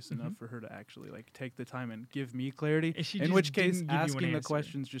wasn't serious enough for her to actually like take the time and give me clarity. And she In just which case, didn't give you an asking the answer.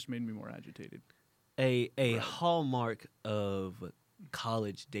 questions just made me more agitated. A Right. hallmark of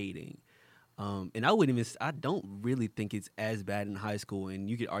college dating. And I wouldn't even. I don't really think it's as bad in high school, and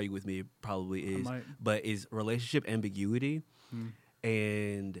you could argue with me. It probably is, might. but is relationship ambiguity, Hmm.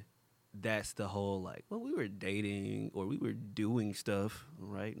 and that's the whole like. Well, we were dating or we were doing stuff,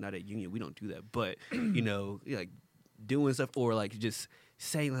 right? Not at Union, we don't do that, but you know, like doing stuff or like just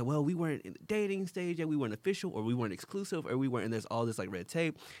saying like, well, we weren't in the dating stage yet, we weren't official, or we weren't exclusive, or we weren't. And there's all this like red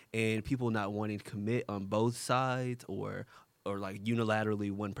tape, and people not wanting to commit on both sides, or like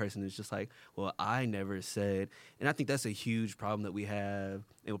unilaterally one person is just like, well, I never said. And I think that's a huge problem that we have,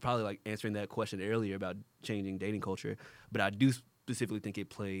 and we're probably like answering that question earlier about changing dating culture, but I do specifically think it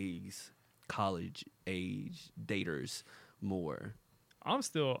plagues college age daters more. I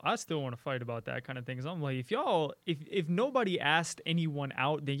still want to fight about that kind of thing. 'Cause I'm like, if nobody asked anyone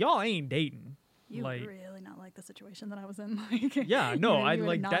out, then y'all ain't dating. You like, really not like the situation that I was in. Like, yeah, you no, would- I you would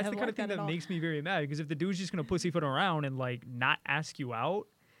like not that's have the kind of liked thing at that all. makes me very mad. Because if the dude's just gonna pussyfoot around and like not ask you out,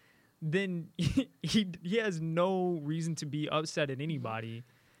 then he has no reason to be upset at anybody.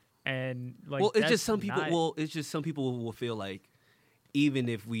 And like, Well, it's that's just some people. not- Well, it's just some people will feel like even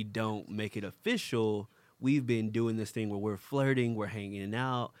if we don't make it official, we've been doing this thing where we're flirting, we're hanging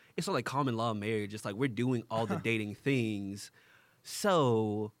out. It's not like common law marriage. It's like we're doing all the dating things.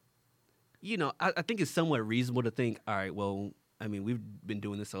 So, you know, I think it's somewhat reasonable to think, all right, well, I mean, we've been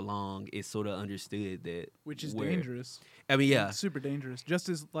doing this so long. It's sort of understood that Which is we're- dangerous. I mean, yeah, It's super dangerous. Just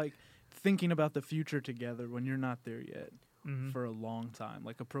as like thinking about the future together when you're not there yet Mhm. for a long time,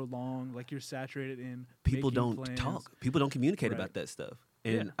 like a prolonged, like you're saturated in. people making don't plans. talk. People don't communicate Right. about that stuff.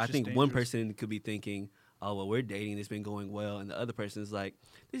 Yeah, And I it's think just one dangerous. person could be thinking, "Oh, well, we're dating. It's been going well," and the other person is like,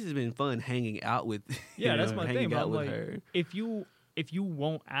 "This has been fun hanging out with." Yeah, you that's know, my thing. hanging But out I'm with like, her. if you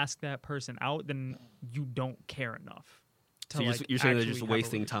won't ask that person out, then you don't care enough. To, So you're, like, you're saying they're actually just have a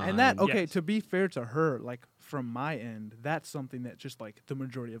wasting relationship. time. And that okay, Yes. to be fair to her, like from my end, that's something that just like the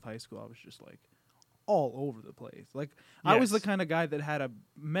majority of high school, I was just like all over the place. Like I was the Yes. kind of guy that had a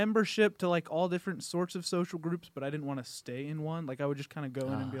membership to like all different sorts of social groups, but I didn't want to stay in one. Like I would just kind of go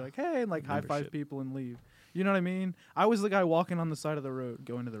in and be like, hey, and like high five membership. people and leave. You know what I mean? I was the guy walking on the side of the road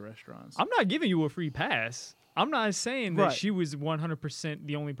going to the restaurants. I'm not giving you a free pass. I'm not saying that Right. she was 100%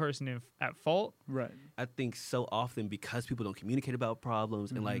 the only person at fault. Right. I think so often because people don't communicate about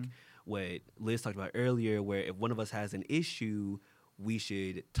problems and like what Liz talked about earlier, where if one of us has an issue, we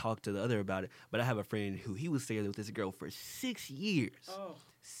should talk to the other about it. But I have a friend who he was together with this girl for 6 years.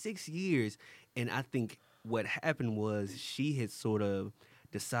 6 years. And I think what happened was she had sort of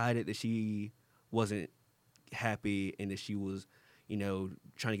decided that she wasn't happy and that she was, you know,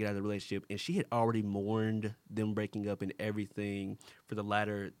 trying to get out of the relationship. And she had already mourned them breaking up and everything for the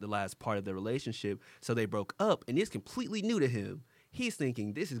last part of the relationship. So they broke up, and it's completely new to him. He's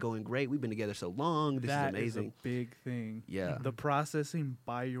thinking, this is going great. We've been together so long. This That is is amazing. a big thing. Yeah. The processing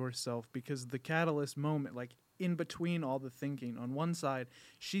by yourself, because the catalyst moment, like in between all the thinking. On one side,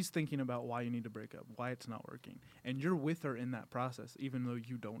 she's thinking about why you need to break up, why it's not working, and you're with her in that process, even though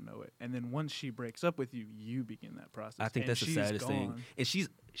you don't know it. And then once she breaks up with you, you begin that process. I think and that's the she's saddest thing. gone. And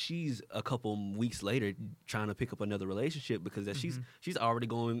she's a couple weeks later trying to pick up another relationship because that she's already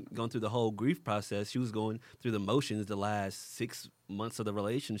going through the whole grief process. She was going through the motions the last 6 months of the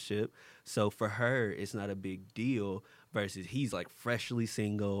relationship. So for her, it's not a big deal versus he's like freshly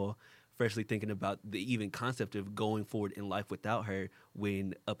single, freshly thinking about the even concept of going forward in life without her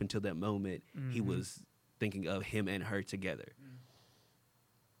when up until that moment he was thinking of him and her together.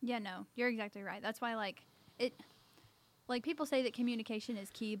 Yeah, no, you're exactly right. That's why, like, people say that communication is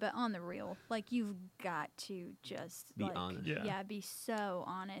key, but on the real, like, you've got to just Be like, honest. Yeah. be so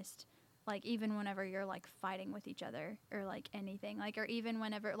honest. Like, even whenever you're like fighting with each other or like anything, like, or even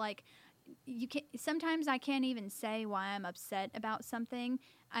whenever like you can. Sometimes I can't even say why I'm upset about something,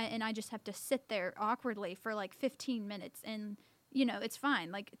 and I just have to sit there awkwardly for like 15 minutes and. You know, it's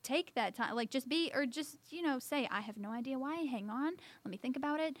fine. Like, take that time. Like, just say, I have no idea why. Hang on. Let me think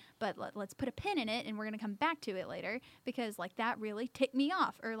about it. But let's put a pin in it, and we're going to come back to it later because, like, that really ticked me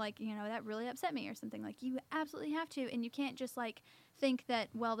off or, like, you know, that really upset me or something. Like, you absolutely have to. And you can't just, like, think that,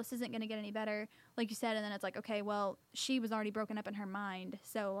 well, this isn't going to get any better, like you said. And then it's like, okay, well, she was already broken up in her mind.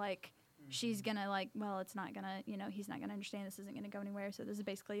 So, like, she's going to, like, well, it's not going to, you know, he's not going to understand. This isn't going to go anywhere. So this is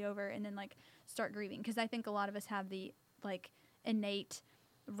basically over. And then, like, start grieving. Because I think a lot of us have the, like, innate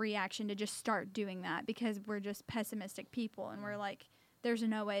reaction to just start doing that because we're just pessimistic people and we're like there's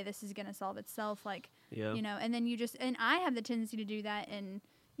no way this is going to solve itself, like Yeah. you know, and then and I have the tendency to do that, and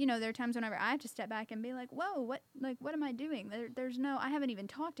you know there are times whenever I have to step back and be like, whoa, what am I doing? I haven't even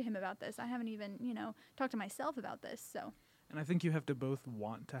talked to him about this. I haven't even, you know, talked to myself about this. So And I think you have to both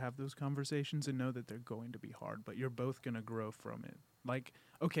want to have those conversations and know that they're going to be hard, but you're both going to grow from it. Like,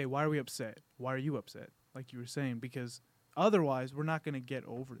 okay, why are we upset? Why are you upset? Like you were saying, because otherwise, we're not going to get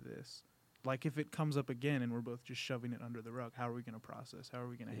over this. Like, if it comes up again and we're both just shoving it under the rug, how are we going to process? How are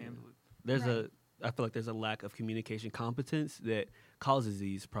we going to handle it? I feel like there's a lack of communication competence that causes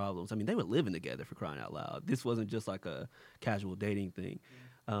these problems. I mean, they were living together, for crying out loud. This wasn't just like a casual dating thing.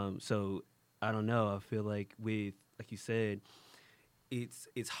 So I don't know. I feel like like you said,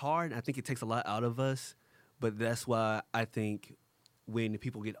 it's hard. I think it takes a lot out of us, but that's why I think when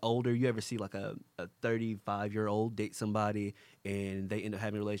people get older, you ever see like a 35-year-old date somebody and they end up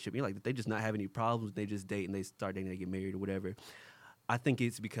having a relationship, you're like, they just not have any problems. They just date and they start dating, they get married or whatever. I think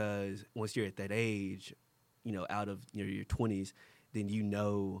it's because once you're at that age, you know, out of your 20s, then you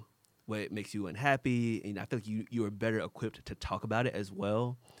know what makes you unhappy. And I feel like you are better equipped to talk about it as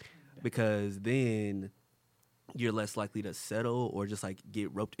well, because then you're less likely to settle or just like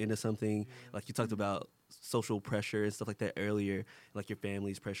get roped into something. Like you talked about social pressure and stuff like that earlier, like your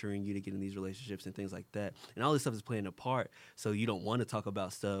family's pressuring you to get in these relationships and things like that. And all this stuff is playing a part. So you don't want to talk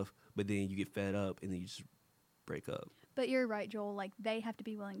about stuff, but then you get fed up and then you just break up. but you're right, Joel, like they have to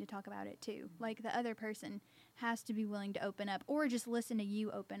be willing to talk about it too. Like the other person has to be willing to open up or just listen to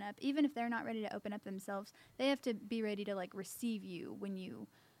you open up. Even if they're not ready to open up themselves, they have to be ready to like receive you when you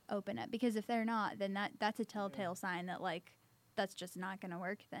open up, because if they're not, then that's a telltale sign that like that's just not going to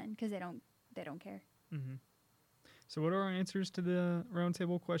work then, because they don't care. Mm-hmm. So what are our answers to the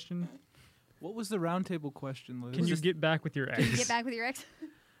roundtable question? What was the roundtable question, Liz? Can you get back with your ex? Can you get back with your ex?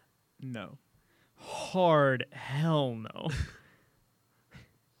 No. Hard hell no.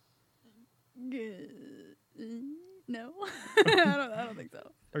 No. I don't think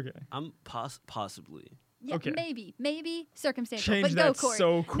so. Okay. I'm possibly. Yeah, Okay. maybe circumstantial. Change but go, that Corey.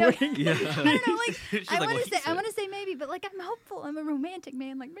 so No, quick. Yeah. I don't know. Like She's I like, want "What to he say, I said." want to say maybe, but like I'm hopeful. I'm a romantic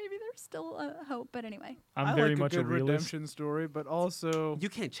man. Like maybe there's still a hope. But anyway, I'm I very like much a good realist. redemption story, but also You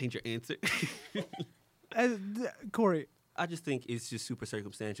can't change your answer. Corey. I just think it's just super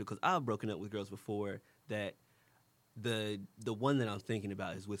circumstantial because I've broken up with girls before that the one that I'm thinking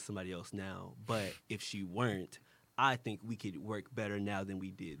about is with somebody else now. But if she weren't, I think we could work better now than we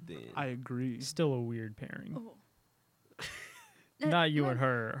did then. I agree. Still a weird pairing. oh. Not you and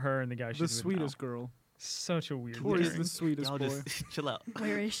her and the guy she's The with now. sweetest girl. Such a weird Corey's pairing. the sweetest Y'all boy. just chill out.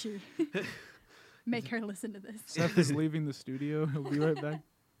 Where is she? Make her listen to this. Seth is leaving the studio. He'll be right back.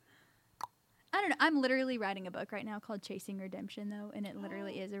 I don't know. I'm literally writing a book right now called Chasing Redemption, though, and it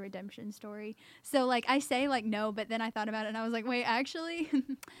literally is a redemption story. So, like, I say, like, no, but then I thought about it, and I was like, wait, actually,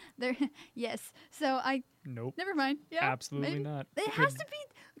 there, yes. So, Nope. never mind. Yeah, Absolutely maybe. not. It has to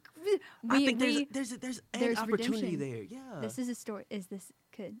be. I think there's an there's opportunity redemption. there. Yeah. This is a story.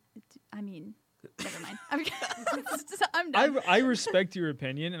 I mean, Never mind. I'm done. I respect your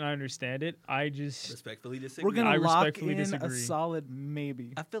opinion and I understand it. I just Respectfully disagree. We're gonna I lock respectfully in disagree. a solid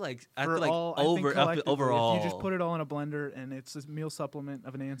maybe. I feel like For all, I think collectively, overall. if you just put it all in a blender and it's a meal supplement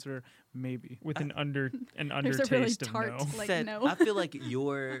of an answer, maybe. with an There's a really undertaste tart, of no. like, Seth, no. I feel like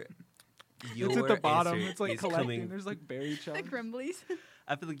your It's at the bottom. answer It's like is collecting. coming. There's like berry the chunks. Crumbly's.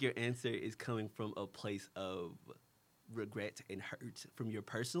 I feel like your answer is coming from a place of regret and hurt from your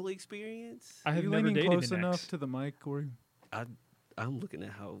personal experience. I Are have you never leaning dated close an enough ex. to the mic, Corey? I'm looking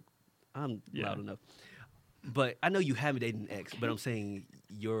at how I'm Yeah. loud enough. But I know you haven't dated an ex, but I'm saying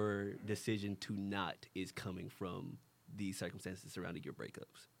your decision to not is coming from the circumstances surrounding your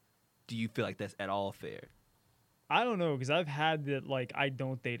breakups. Do you feel like that's at all fair? I don't know because I've had that like I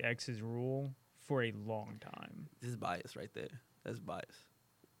don't date exes rule for a long time. This is bias right there. That's bias.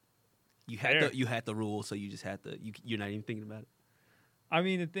 Fair. You had the rule, so you just had to. You're not even thinking about it. I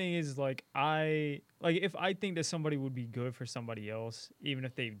mean, the thing is, like, if I think that somebody would be good for somebody else, even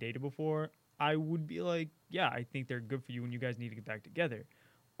if they've dated before, I would be like, yeah, I think they're good for you, and you guys need to get back together.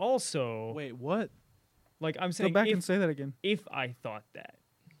 Also, Wait, what? like I'm Go saying, back and say that again. if I thought that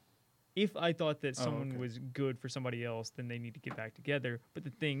Oh, someone okay. was good for somebody else, then they need to get back together. But the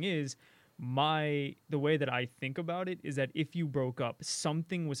thing is, the way that I think about it is that if you broke up,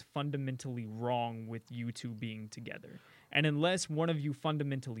 something was fundamentally wrong with you two being together. And unless one of you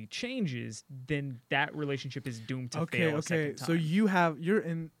fundamentally changes, then that relationship is doomed to fail a second time. So you're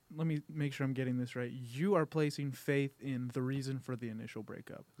in. Let me make sure I'm getting this right. You are placing faith in the reason for the initial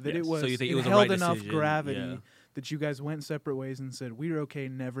breakup. That Yes. it was, So you think it was a held right enough decision, gravity yeah. that you guys went separate ways and said we're okay,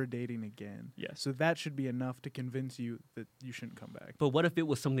 never dating again. Yes. So that should be enough to convince you that you shouldn't come back. But what if it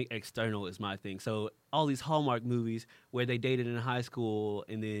was something external? Is my thing. So all these Hallmark movies where they dated in high school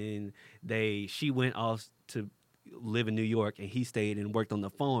and then she went off to live in New York and he stayed and worked on the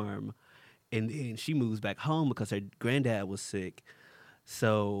farm, and then she moves back home because her granddad was sick.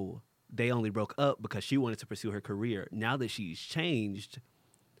 So they only broke up because she wanted to pursue her career. Now that she's changed,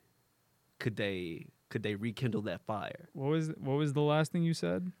 could they rekindle that fire? What was the last thing you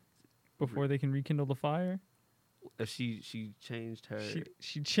said before they can rekindle the fire? If she changed her.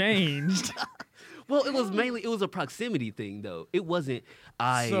 She changed. Well, it was a proximity thing though. It wasn't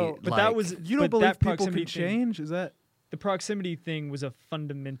But that was You don't but believe that people proximity can thing- change? Is that? The proximity thing was a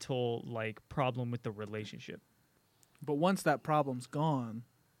fundamental like problem with the relationship. But once that problem's gone,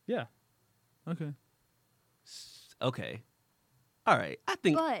 Yeah. okay. okay. All right. I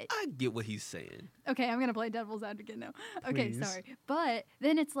think But- I get what he's saying. Okay, I'm gonna play devil's advocate now. Okay, Please. sorry, but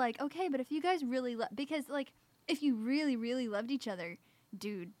then it's like, okay, but if you guys really because like if you really really loved each other,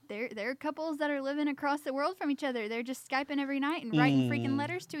 dude, there are couples that are living across the world from each other. They're just skyping every night and writing freaking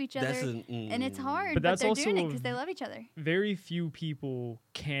letters to each other, and it's hard, But but that's they're also doing it a because they love each other. Very few people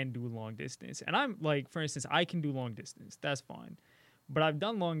can do long distance. And I'm like, for instance, I can do long distance. That's fine. But I've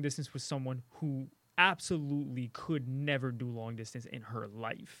done long distance with someone who absolutely could never do long distance in her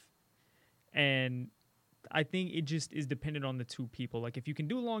life. And I think it just is dependent on the two people. Like if you can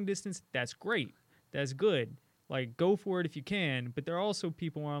do long distance, that's great. That's good. Like go for it if you can. But there are also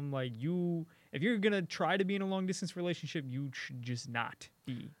people where I'm like, if you're gonna try to be in a long distance relationship, you should just not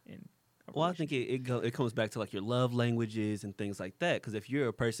be in. Well, I think it comes back to like your love languages and things like that. Because if you're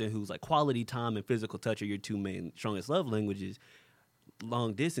a person who's like quality time and physical touch are your two main strongest love languages,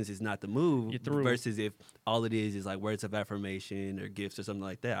 long distance is not the move. You're through. Versus if all it is like words of affirmation or gifts or something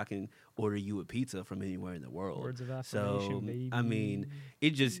like that, I can order you a pizza from anywhere in the world. Words of affirmation, So baby. I mean,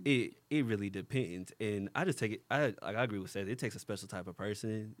 it really depends, and I just take it. I agree with Seth. It takes a special type of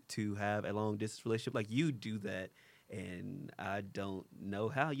person to have a long distance relationship. Like you do that, and I don't know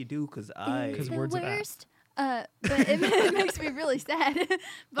how you do because Because the words of worst. But it makes me really sad.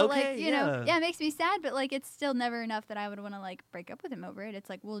 But like, Okay, you know, yeah. it makes me sad. But like, it's still never enough that I would want to like break up with him over it. It's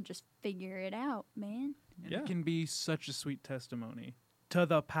like we'll just figure it out, man. And Yeah. it can be such a sweet testimony to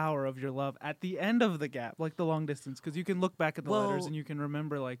the power of your love at the end of the gap, like the long distance, because you can look back at the letters Well- and you can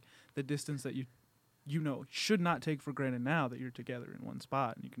remember like the distance that you should not take for granted now that you're together in one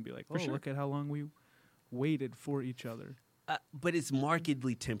spot, and you can be like, oh, sure. look at how long we waited for each other. But it's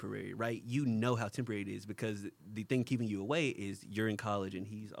markedly temporary, right? You know how temporary it is because the thing keeping you away is you're in college and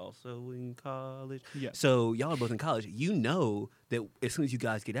he's also in college. Yeah. So y'all are both in college. You know that as soon as you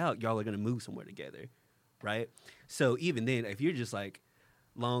guys get out, y'all are going to move somewhere together, right? So even then, if you're just like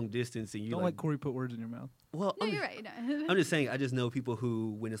long distance and you Don't let Corey put words in your mouth. well, No, you're right. No. I'm just saying, I just know people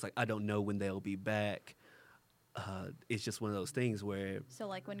who, when it's like, I don't know when they'll be back, it's just one of those things where So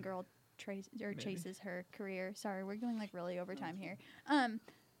like when girl chases her career. Sorry, we're going like really overtime here.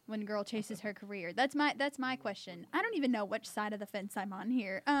 when a girl chases her career? That's my question. I don't even know which side of the fence I'm on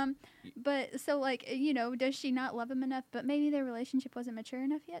here. But so like, does she not love him enough? But maybe their relationship wasn't mature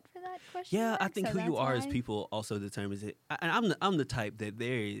enough yet for that question. Yeah, I mark, think so who you that's are as why. people also determines it. And I'm the type that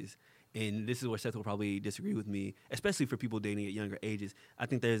there is, and this is where Seth will probably disagree with me, especially for people dating at younger ages. I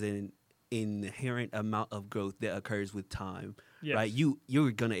think there's an inherent amount of growth that occurs with time. Yes. Right,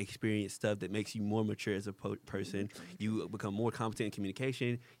 you're gonna experience stuff that makes you more mature as a person. You become more competent in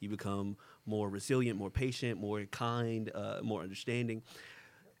communication. You become more resilient, more patient, more kind, more understanding.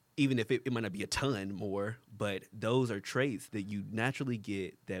 Even if it might not be a ton more, but those are traits that you naturally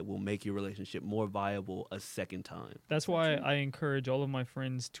get that will make your relationship more viable a second time. That's why I encourage all of my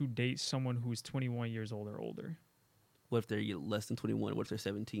friends to date someone who's 21 years old or older. What if they're less than 21? What if they're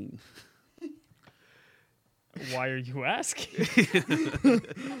 17? Why are you asking?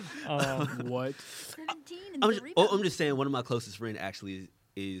 What? 17 and the rebound. I'm just saying. One of my closest friends actually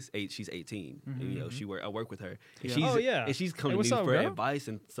is eight. She's 18. And, I work with her. And Yeah. and she's Hey, coming what's to me up, for girl? advice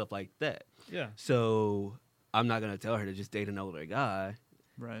and stuff like that. Yeah. So I'm not gonna tell her to just date an older guy.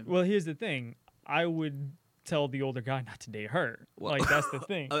 Right. Well, here's the thing. I would tell the older guy not to date her. Well- Like, that's the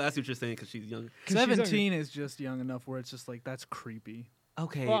thing. Oh, that's what you're saying because she's young. 'Cause she's younger. 17 is just young enough where it's just like, that's creepy.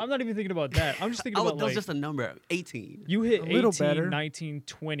 Okay. Well, I'm not even thinking about that. I'm just thinking about that was like just a number. 18. you hit A 18, little better. 19,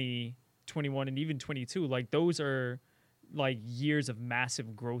 20, 21, and even 22. Like those are like years of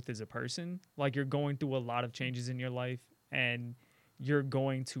massive growth as a person. Like you're going through a lot of changes in your life and you're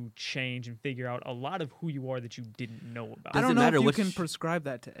going to change and figure out a lot of who you are that you didn't know about. I Does don't it know matter if you which- can prescribe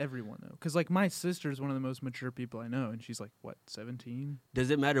that to everyone, though. Because, like, my sister's one of the most mature people I know, and she's, like, what, 17? Does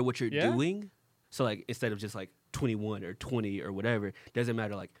it matter what you're Yeah. doing? So like instead of just like 21 or 20 or whatever, does it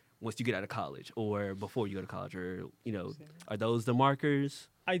matter like once you get out of college or before you go to college or are those the markers?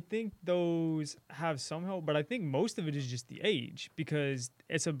 I think those have some help, but I think most of it is just the age because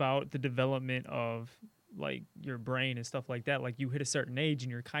it's about the development of like your brain and stuff like that. Like you hit a certain age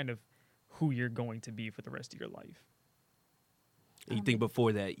and you're kind of who you're going to be for the rest of your life. And you think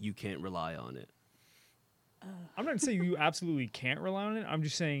before that you can't rely on it. I'm not saying you absolutely can't rely on it. I'm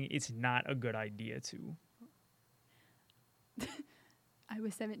just saying it's not a good idea to. I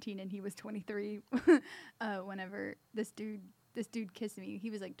was 17 and he was 23 whenever this dude kissed me. He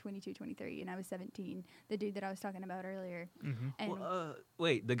was like 22, 23, and I was 17. The dude that I was talking about earlier. And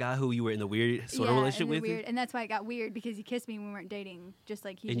Wait, the guy who you were in the weird sort of yeah, relationship and the with, weird, and that's why it got weird because he kissed me when we weren't dating, just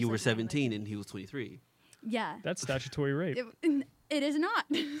like he. and just, you were like, randomly 17 did. and he was 23. Yeah, That's statutory rape. it is not.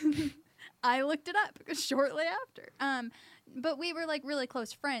 I looked it up shortly after. But we were like really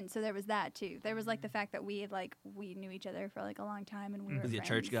close friends, so there was that too. There was like the fact that we knew each other for like a long time, and we were. Was he a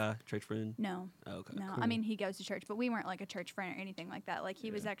friends. church guy, church friend? No, Oh, okay. no. cool. I mean, he goes to church, but we weren't like a church friend or anything like that. Like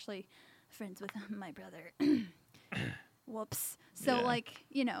he was actually friends with my brother. Whoops. So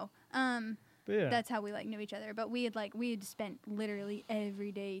Yeah. But yeah. that's how we like knew each other. But we had spent literally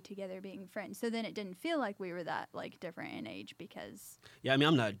every day together being friends. So then it didn't feel like we were that like different in age because Yeah, I mean,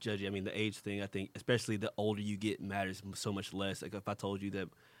 I'm not judging. I mean, the age thing, I think, especially the older you get, matters so much less. Like, if I told you that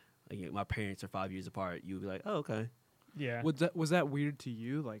my parents are 5 years apart, you would be like, oh, okay. yeah. Was that weird to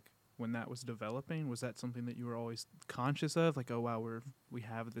you? Like, when that was developing, was that something that you were always conscious of? Like, oh, wow, we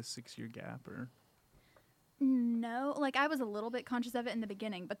have this 6-year gap, or... no, like I was a little bit conscious of it in the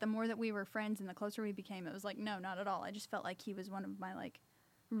beginning, but the more that we were friends and the closer we became, it was like, no, not at all. I just felt like he was one of my like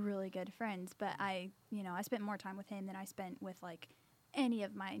really good friends, but I spent more time with him than I spent with like any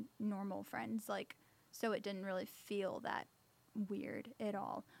of my normal friends, like, so it didn't really feel that weird at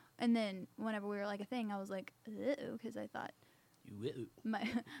all. And then whenever we were like a thing, I was like, uh-oh, because I thought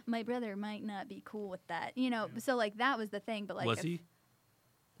my brother might not be cool with that, So like that was the thing. But like, Was he?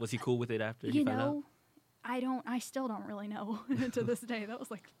 Was he cool with it after You you found out? know, I still don't really know to this day. That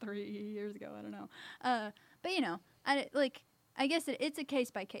was like 3 years ago. I don't know. But I guess it's a case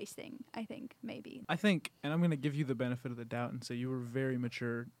by case thing. I think maybe. I think, and I'm going to give you the benefit of the doubt and say you were very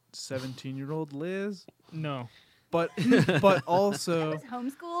mature 17-year-old Liz, No. but I also... was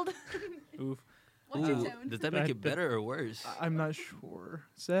homeschooled. Oof. What's your Ooh, tone? does that make it better or worse? I'm not sure.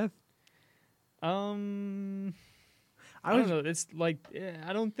 Seth? I don't know. It's like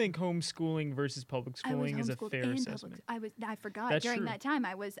I don't think homeschooling versus public I was schooling is a homeschooled fair and assessment. I forgot That's during true. that time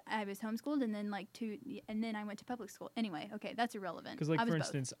I was homeschooled and then and then I went to public school. Anyway, okay, that's irrelevant. Because, like, I was for both.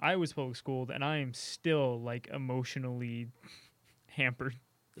 instance, I was public schooled, and I am still like emotionally hampered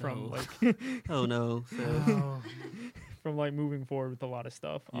from Oh. Oh, no. So, from like moving forward with a lot of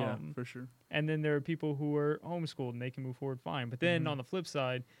stuff. Yeah, for sure. And then there are people who are homeschooled and they can move forward fine. But then on the flip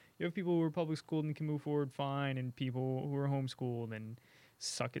side, you have people who are public schooled and can move forward fine, and people who are homeschooled, and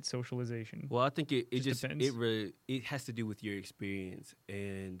suck at socialization. Well, I think it Just just depends. it has to do with your experience,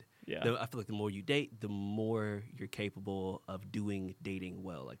 and Yeah. I feel like the more you date, the more you're capable of doing dating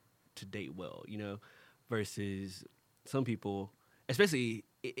well, like to date well, versus some people, especially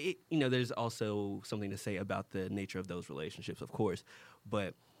there's also something to say about the nature of those relationships, of course,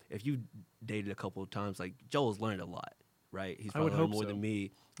 but if you dated a couple of times, like Joel's learned a lot, right? He's I would probably learned hope more so. than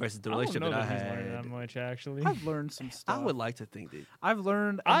me versus the I don't relationship know that I he's learned had. that much, actually. I've learned some stuff. I would like to think that. I've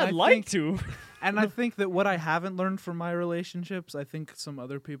learned. and I'd I like think- to. And I think that what I haven't learned from my relationships, I think some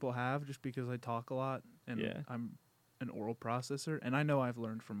other people have, just because I talk a lot and Yeah. I'm an oral processor. And I know I've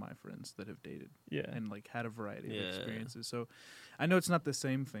learned from my friends that have dated Yeah. and like had a variety Yeah. of experiences. So I know it's not the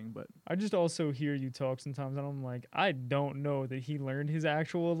same thing, but I just also hear you talk sometimes, and I'm like, I don't know that he learned his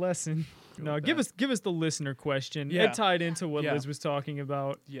actual lesson. Go No, with give that. us the listener question. Yeah. It tied into what Yeah. Liz was talking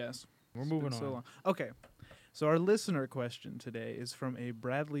about. yes. We're It's moving been on. so long. Okay. So our listener question today is from a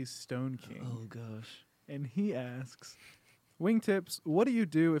Bradley Stone King. Oh gosh. And he asks, Wingtips, what do you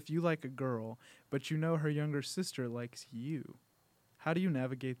do if you like a girl, but you know her younger sister likes you? How do you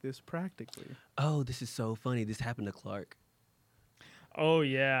navigate this practically? Oh, this is so funny. This happened to Clark. Oh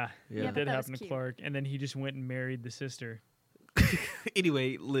yeah, Yeah. Yeah, it but did that was happen to cute. Clark, and then he just went and married the sister.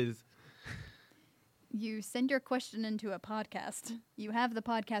 Anyway, Liz. You send your question into a podcast. You have the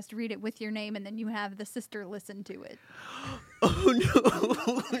podcast read it with your name, and then you have the sister listen to it.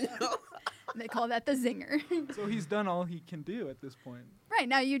 Oh no. They call that the zinger. So he's done all he can do at this point. Right,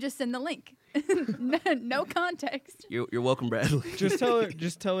 now you just send the link. No context. You're welcome, Bradley. Just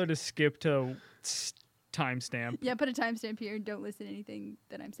tell her to skip to timestamp. Yeah, put a timestamp here. Don't listen to anything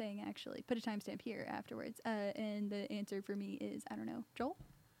that I'm saying, actually. Put a timestamp here afterwards. And the answer for me is, I don't know. Joel?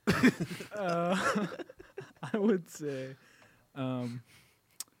 I would say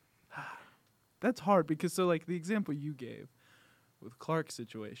that's hard because so like the example you gave with Clark's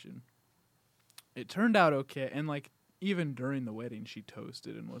situation, it turned out okay, and like even during the wedding she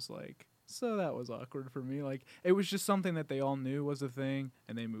toasted and was like, so that was awkward for me. Like it was just something that they all knew was a thing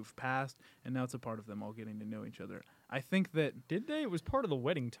and they moved past, and now it's a part of them all getting to know each other. I think that Did they? It was part of the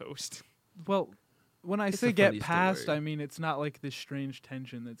wedding toast. well, when I It's say a get funny past, story. I mean it's not like this strange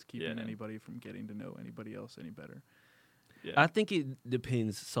tension that's keeping Yeah. anybody from getting to know anybody else any better. Yeah. I think it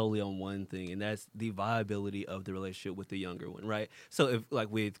depends solely on one thing, and that's the viability of the relationship with the younger one, right? So if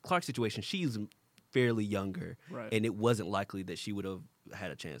like with Clark's situation, she's fairly younger, Right. and it wasn't likely that she would have had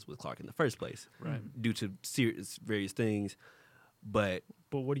a chance with Clark in the first place, Right. due to various things. But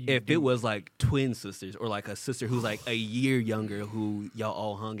But what do you if do? it was like twin sisters or like a sister who's like a year younger who y'all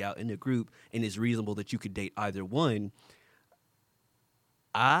all hung out in the group and it's reasonable that you could date either one,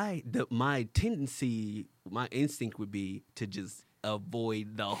 my instinct would be to just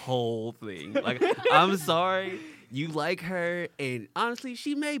avoid the whole thing. Like, I'm sorry, you like her, and honestly,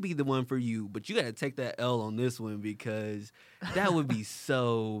 she may be the one for you, but you got to take that L on this one because that would be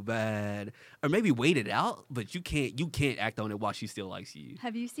so bad. Or maybe wait it out, but you can't act on it while she still likes you.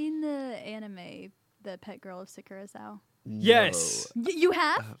 Have you seen the anime, The Pet Girl of Sakurasao? Yes. You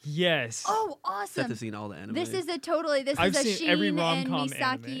have? Yes. Oh, Seth awesome. has seen all the anime. This is a I've is a seen Sheen every and rom-com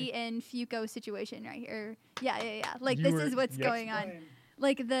Misaki and Fuko situation right here. Yeah. Like You this were- is what's yep. going on.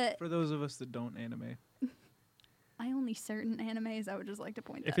 Like For those of us that don't anime, I only certain animes. I would just like to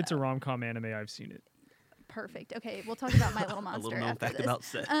point If that it's a out. rom-com anime, I've seen it. Perfect. Okay, we'll talk about My Little a Monster little known after fact this. about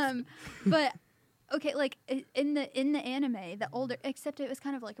Seth. But okay, like in the anime, the older, except it was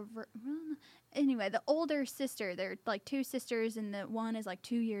kind of like anyway, the older sister. They're like two sisters, and the one is like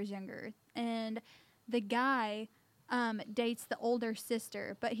 2 years younger, and the guy dates the older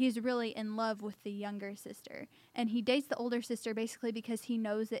sister, but he's really in love with the younger sister. And he dates the older sister basically because he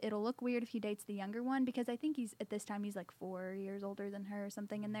knows that it'll look weird if he dates the younger one, because I think he's at this time he's like 4 years older than her or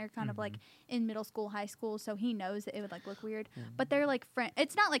something, and they're kind of like in middle school, high school, so he knows that it would like look weird. But they're like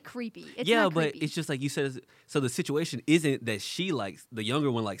it's not like creepy. It's yeah, not but creepy. it's just like you said. So the situation isn't that she likes the younger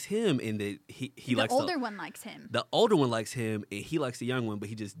one likes him, and that he the likes older one likes him. the older one likes him, and he likes the young one, but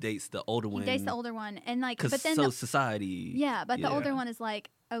he just dates the older He one. dates the older one, and like, Because but then so the, society. yeah, but the yeah. older one is like,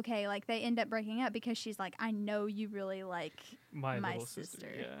 okay, like they end up breaking up because she's like, I know you really like My, my little sister.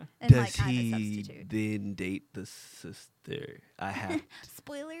 Yeah. and Does like I'm a he substitute. then date the sister? I have.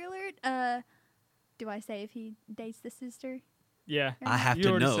 Spoiler alert. Do I say if he dates the sister? Yeah. I have You to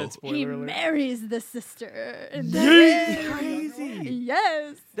already know. said spoiler He alert. marries the sister. And That's then- crazy.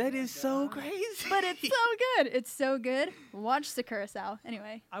 Yes. That is so crazy. But it's so good. It's so good. Watch Sakurasao.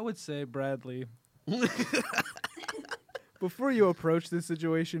 Anyway. I would say, Bradley, before you approach this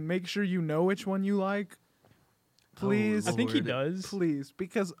situation, make sure you know which one you like. Please. I think he Lord. does. Please,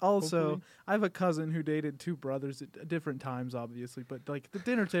 because also Hopefully. I have a cousin who dated two brothers at different times, obviously, but like the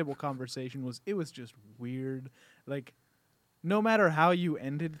dinner table conversation was just weird. Like, no matter how you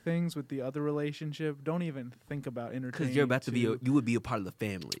ended things with the other relationship, don't even think about entertaining. Because you're about to be, two. you would be a part of the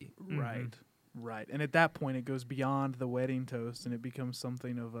family. Right, right. And at that point, it goes beyond the wedding toast, and it becomes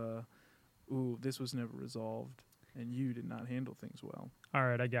something of a, ooh, this was never resolved, and you did not handle things well. All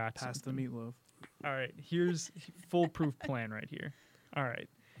right, I got Pass the something. meatloaf. All right, here's foolproof plan right here. All right,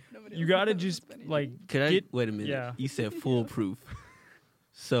 Nobody you else gotta thought it was just funny. like Could I get wait a minute? yeah. You said foolproof,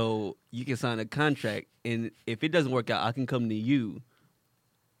 so you can sign a contract, and if it doesn't work out, I can come to you,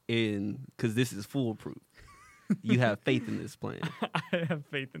 and because this is foolproof. You have faith in this plan. I have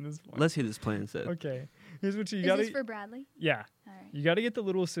faith in this plan. Let's hear this plan, Seth. Okay, here's what you Is gotta. this for Bradley? Yeah, All right. you gotta get the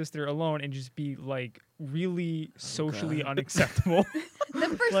little sister alone and just be like really socially God. unacceptable. The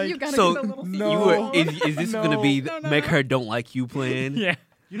first Like- you gotta So, get the little no. You were, is this going to be No, the make her don't like you plan? yeah.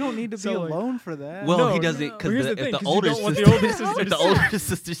 You don't need to be So, like- alone for that. Well, No, he doesn't no. because Here's the if thing, the 'cause you older don't want the sister, older if sister the to older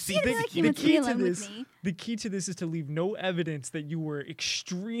sister sees He like he the wants to key be to alone this- with me. The key to this is to leave no evidence that you were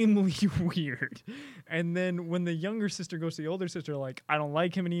extremely weird. And then when the younger sister goes to the older sister, like, I don't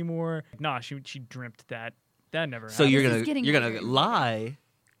like him anymore. Nah, she dreamt that. That never So happened. you're This is gonna getting you're gonna weird. lie,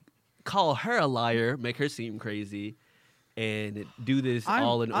 call her a liar, make her seem crazy, and do this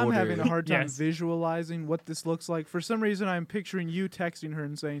all in I'm order. having a hard time Yes. visualizing what this looks like. For some reason, I'm picturing you texting her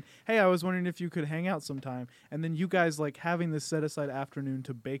and saying, "Hey, I was wondering if you could hang out sometime," and then you guys like having this set aside afternoon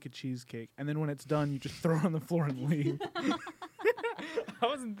to bake a cheesecake, and then when it's done, you just throw it on the floor and leave. I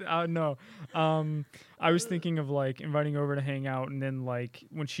wasn't. No. I was thinking of like inviting her over to hang out, and then like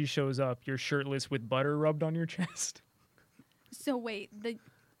when she shows up, you're shirtless with butter rubbed on your chest. So wait,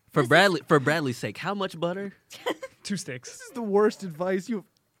 for Bradley's sake, how much butter? 2 sticks. This is the worst advice you've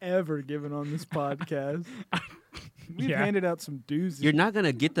ever given on this podcast. We've Yeah. handed out some doozies. You're not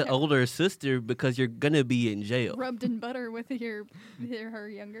gonna get the older sister because you're gonna be in jail. rubbed in butter with her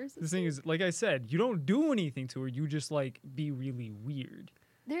younger sister. The thing is, like I said, you don't do anything to her. You just like be really weird.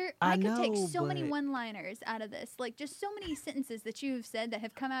 I I could take know, so many but- one-liners out of this, like just so many sentences that you've said that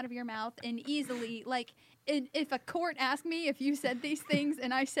have come out of your mouth, and easily, like, if a court asked me if you said these things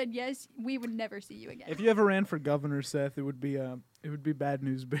and I said yes, we would never see you again. If you ever ran for governor, Seth, it would be Bad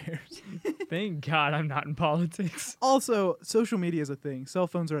News Bears. Thank God I'm not in politics. Also, social media is a thing. Cell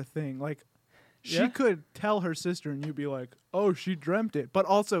phones are a thing. Like, she Yeah. could tell her sister and you'd be like, "Oh, she dreamt it." But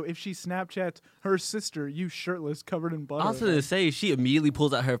also, if she Snapchats her sister, you shirtless, covered in butter. Also, to say she immediately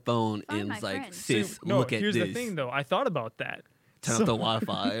pulls out her phone Find and my is like, friend. "Sis, No, look at here's this." the thing though. I thought about that. Turn So- off the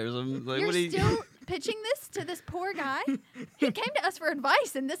Wi-Fi or something. Like, You're what are you? still pitching this to this poor guy? He came to us for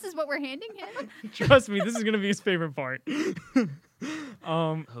advice, and this is what we're handing him? Trust me, this is gonna be his favorite part.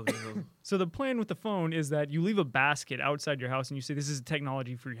 Oh, no. So the plan with the phone is that you leave a basket outside your house and you say this is a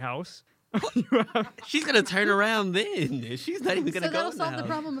technology-free house. She's gonna turn around then. She's not even So gonna go that'll in solve the house.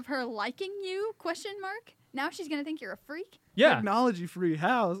 problem of her liking you, question mark? Now she's going to think you're a freak? Yeah, Technology-free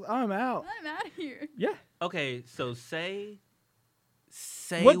house. I'm out. I'm out of here. yeah. Okay, so say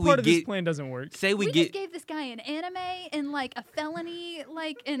What we part of this get plan doesn't work? say We we just get gave this guy an anime and like a felony,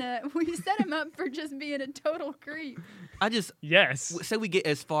 we set him up for just being a total creep. I just Yes. say we get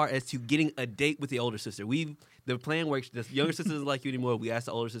as far as to getting a date with the older sister. The plan works. The younger sister doesn't like you anymore. We asked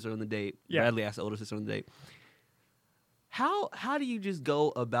the older sister on the date. Yeah. Bradley asked the older sister on the date. How do you just go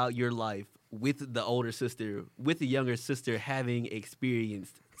about your life with the older sister, with the younger sister having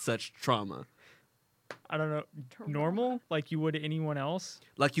experienced such trauma, I don't know. Normal, like you would anyone else.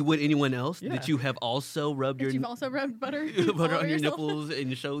 like you would anyone else? Yeah. That you have also rubbed That your you've also rubbed butter, butter all on over your yourself. nipples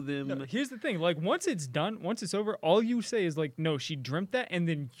and show them. No, here's the thing. Like once it's done, once it's over, all you say is like, "No, she dreamt that," and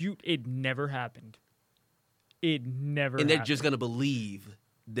then it never happened. It never. And they're happened. just gonna believe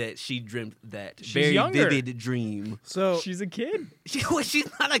that she dreamt that She's very younger. vivid dream. So She's a kid. She's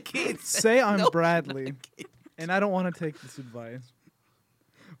not a kid. say I'm No, she's Bradley, not a kid. and I don't want to take this advice.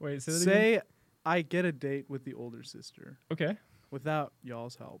 Wait. Say that again? Say I get a date with the older sister Okay. without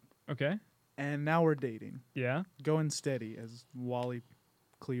y'all's help, Okay. and now we're dating, Yeah. going steady, as Wally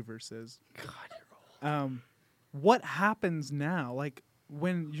Cleaver says. God, What happens now? Like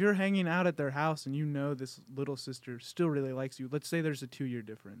when you're hanging out at their house and you know this little sister still really likes you. Let's say there's a 2-year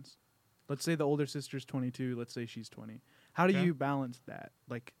difference. Let's say the older sister's 22. Let's say she's 20. How do Okay. you balance that?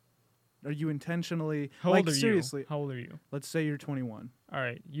 Like, are you intentionally? How like old are seriously? you? How old are you? Let's say you're 21. All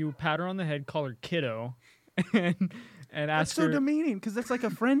right. You pat her on the head, call her kiddo, and That's ask so her. demeaning because that's like a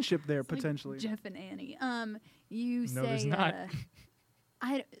friendship there It's like potentially. Jeff and Annie. You No, there's say. not.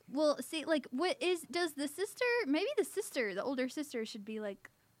 See, like, does the sister? Maybe the older sister, should be like,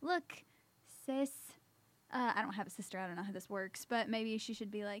 look, sis. I don't have a sister. I don't know how this works, but maybe she should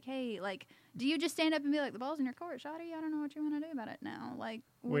be like, hey, like, do you just stand up and be like, the ball's in your court, shawty? I don't know what you want to do about it now. Like,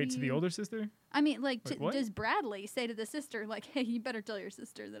 what Wait, do to the you- older sister? I mean, like, Wait, what? does Bradley say to the sister, like, hey, you better tell your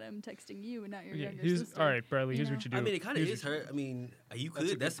sister that I'm texting you and not your younger sister? All right, Bradley, you here's know? what you do. I mean, it kind of Here's is what you her. I mean, you That's a could.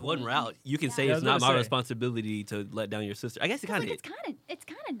 good That's one point. route. You can Yeah. say Yeah, I it's was not gonna my say. responsibility to let down your sister. I guess it kind of Like, is. it's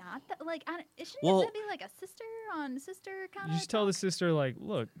kind of not that. Like, it shouldn't Well- it be like a sister on sister kind You of. just tell the sister, like,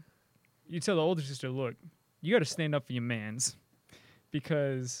 look, you tell the older sister, look, you got to stand up for your mans.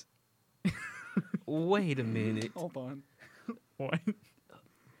 Because, Wait a minute. Hold on. what?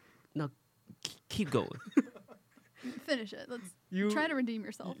 Keep going. Finish it. Let's You try to redeem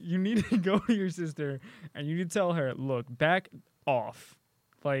yourself. You need to go to your sister and you need to tell her, look, back off.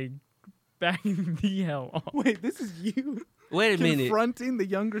 Like, back the hell off. Wait, this is you Wait a minute. confronting the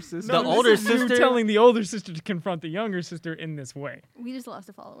younger sister. The this older is you sister- telling the older sister to confront the younger sister in this way. We just lost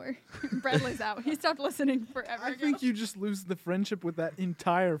a follower. Bradley's out. He stopped listening forever I ago. think you just lose the friendship with that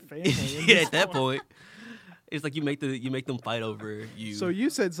entire family. in Yeah, this at that point. point, it's like you make them fight over you. So you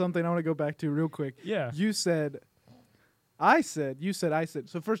said something I want to go back to real quick. Yeah. You said, I said.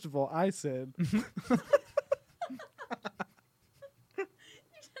 So first of all, I said,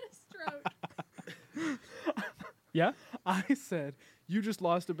 Stroke. Yeah? I said, you just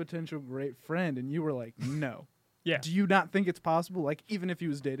lost a potential great friend, and you were like, no. Yeah. Do you not think it's possible? Like, even if he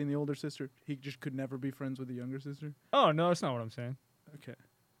was dating the older sister, he just could never be friends with the younger sister? Oh, no, that's not what I'm saying. Okay.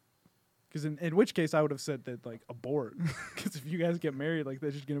 Because in which case, I would have said that, like, abort. Because if you guys get married, like,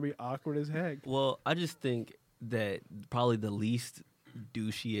 that's just going to be awkward as heck. Well, I just think that probably the least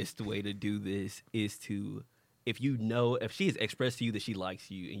douchiest way to do this is to, if she has expressed to you that she likes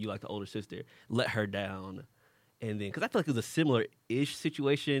you and you like the older sister, let her down. And then, because I feel like it was a similar-ish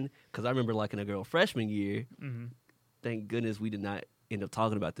situation, because I remember liking a girl freshman year. Mm-hmm. Thank goodness we did not end up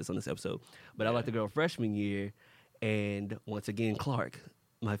talking about this on this episode. But I liked the girl freshman year, and once again, Clark,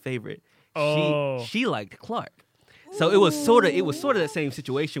 my favorite. Oh. She liked Clark. So it was sort of that same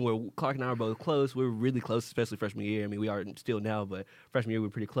situation where Clark and I were both close. We were really close, especially freshman year. I mean, we are still now, but freshman year we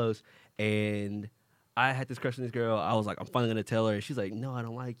were pretty close. And I had this crush on this girl. I was like, I'm finally gonna tell her. And she's like, no, I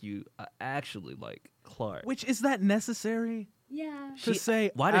don't like you. I actually like Clark. Which, is that necessary? Yeah. To She-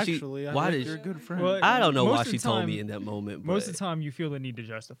 say, why did she- actually, I why like did you're a she- good friend. Well, I don't know Most why of the she told time- me in that moment. Most but of the time, you feel the need to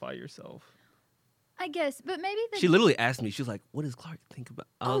justify yourself. I guess, but maybe the she literally asked me. She was like, "What does Clark think about?"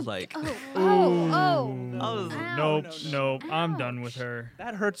 I was like, oh. I was- Nope, no, nope. I'm done Ouch. with her.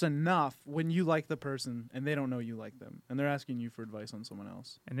 That hurts enough when you like the person and they don't know you like them. And they're asking you for advice on someone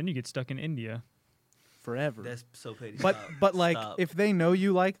else And then you get stuck in India. forever. "That's so petty." But Stop. but like Stop. if they know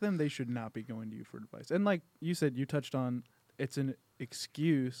you like them, they should not be going to you for advice. And like you said, you touched on, it's an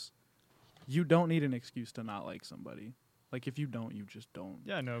excuse. You don't need an excuse to not like somebody. Like if you don't, you just don't.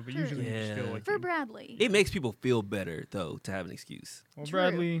 Yeah, no, but True. usually you just feel Yeah. like For you. Bradley. it makes people feel better though to have an excuse. Well, True.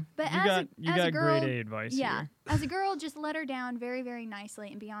 Bradley, But you as got a grade girl, A advice yeah. here. As a girl, just let her down very, very nicely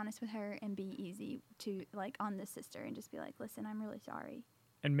and be honest with her and be easy to, like, on this sister and just be like, listen, I'm really sorry.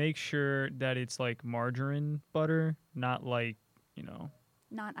 And make sure that it's like margarine butter, not like,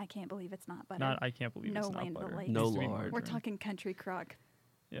 Not, I can't believe it's not butter. not I can't believe No it's not Land butter. O'Lakes. It No needs to be lard. We're margarine. talking country crock,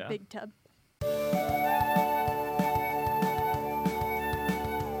 Yeah. big tub.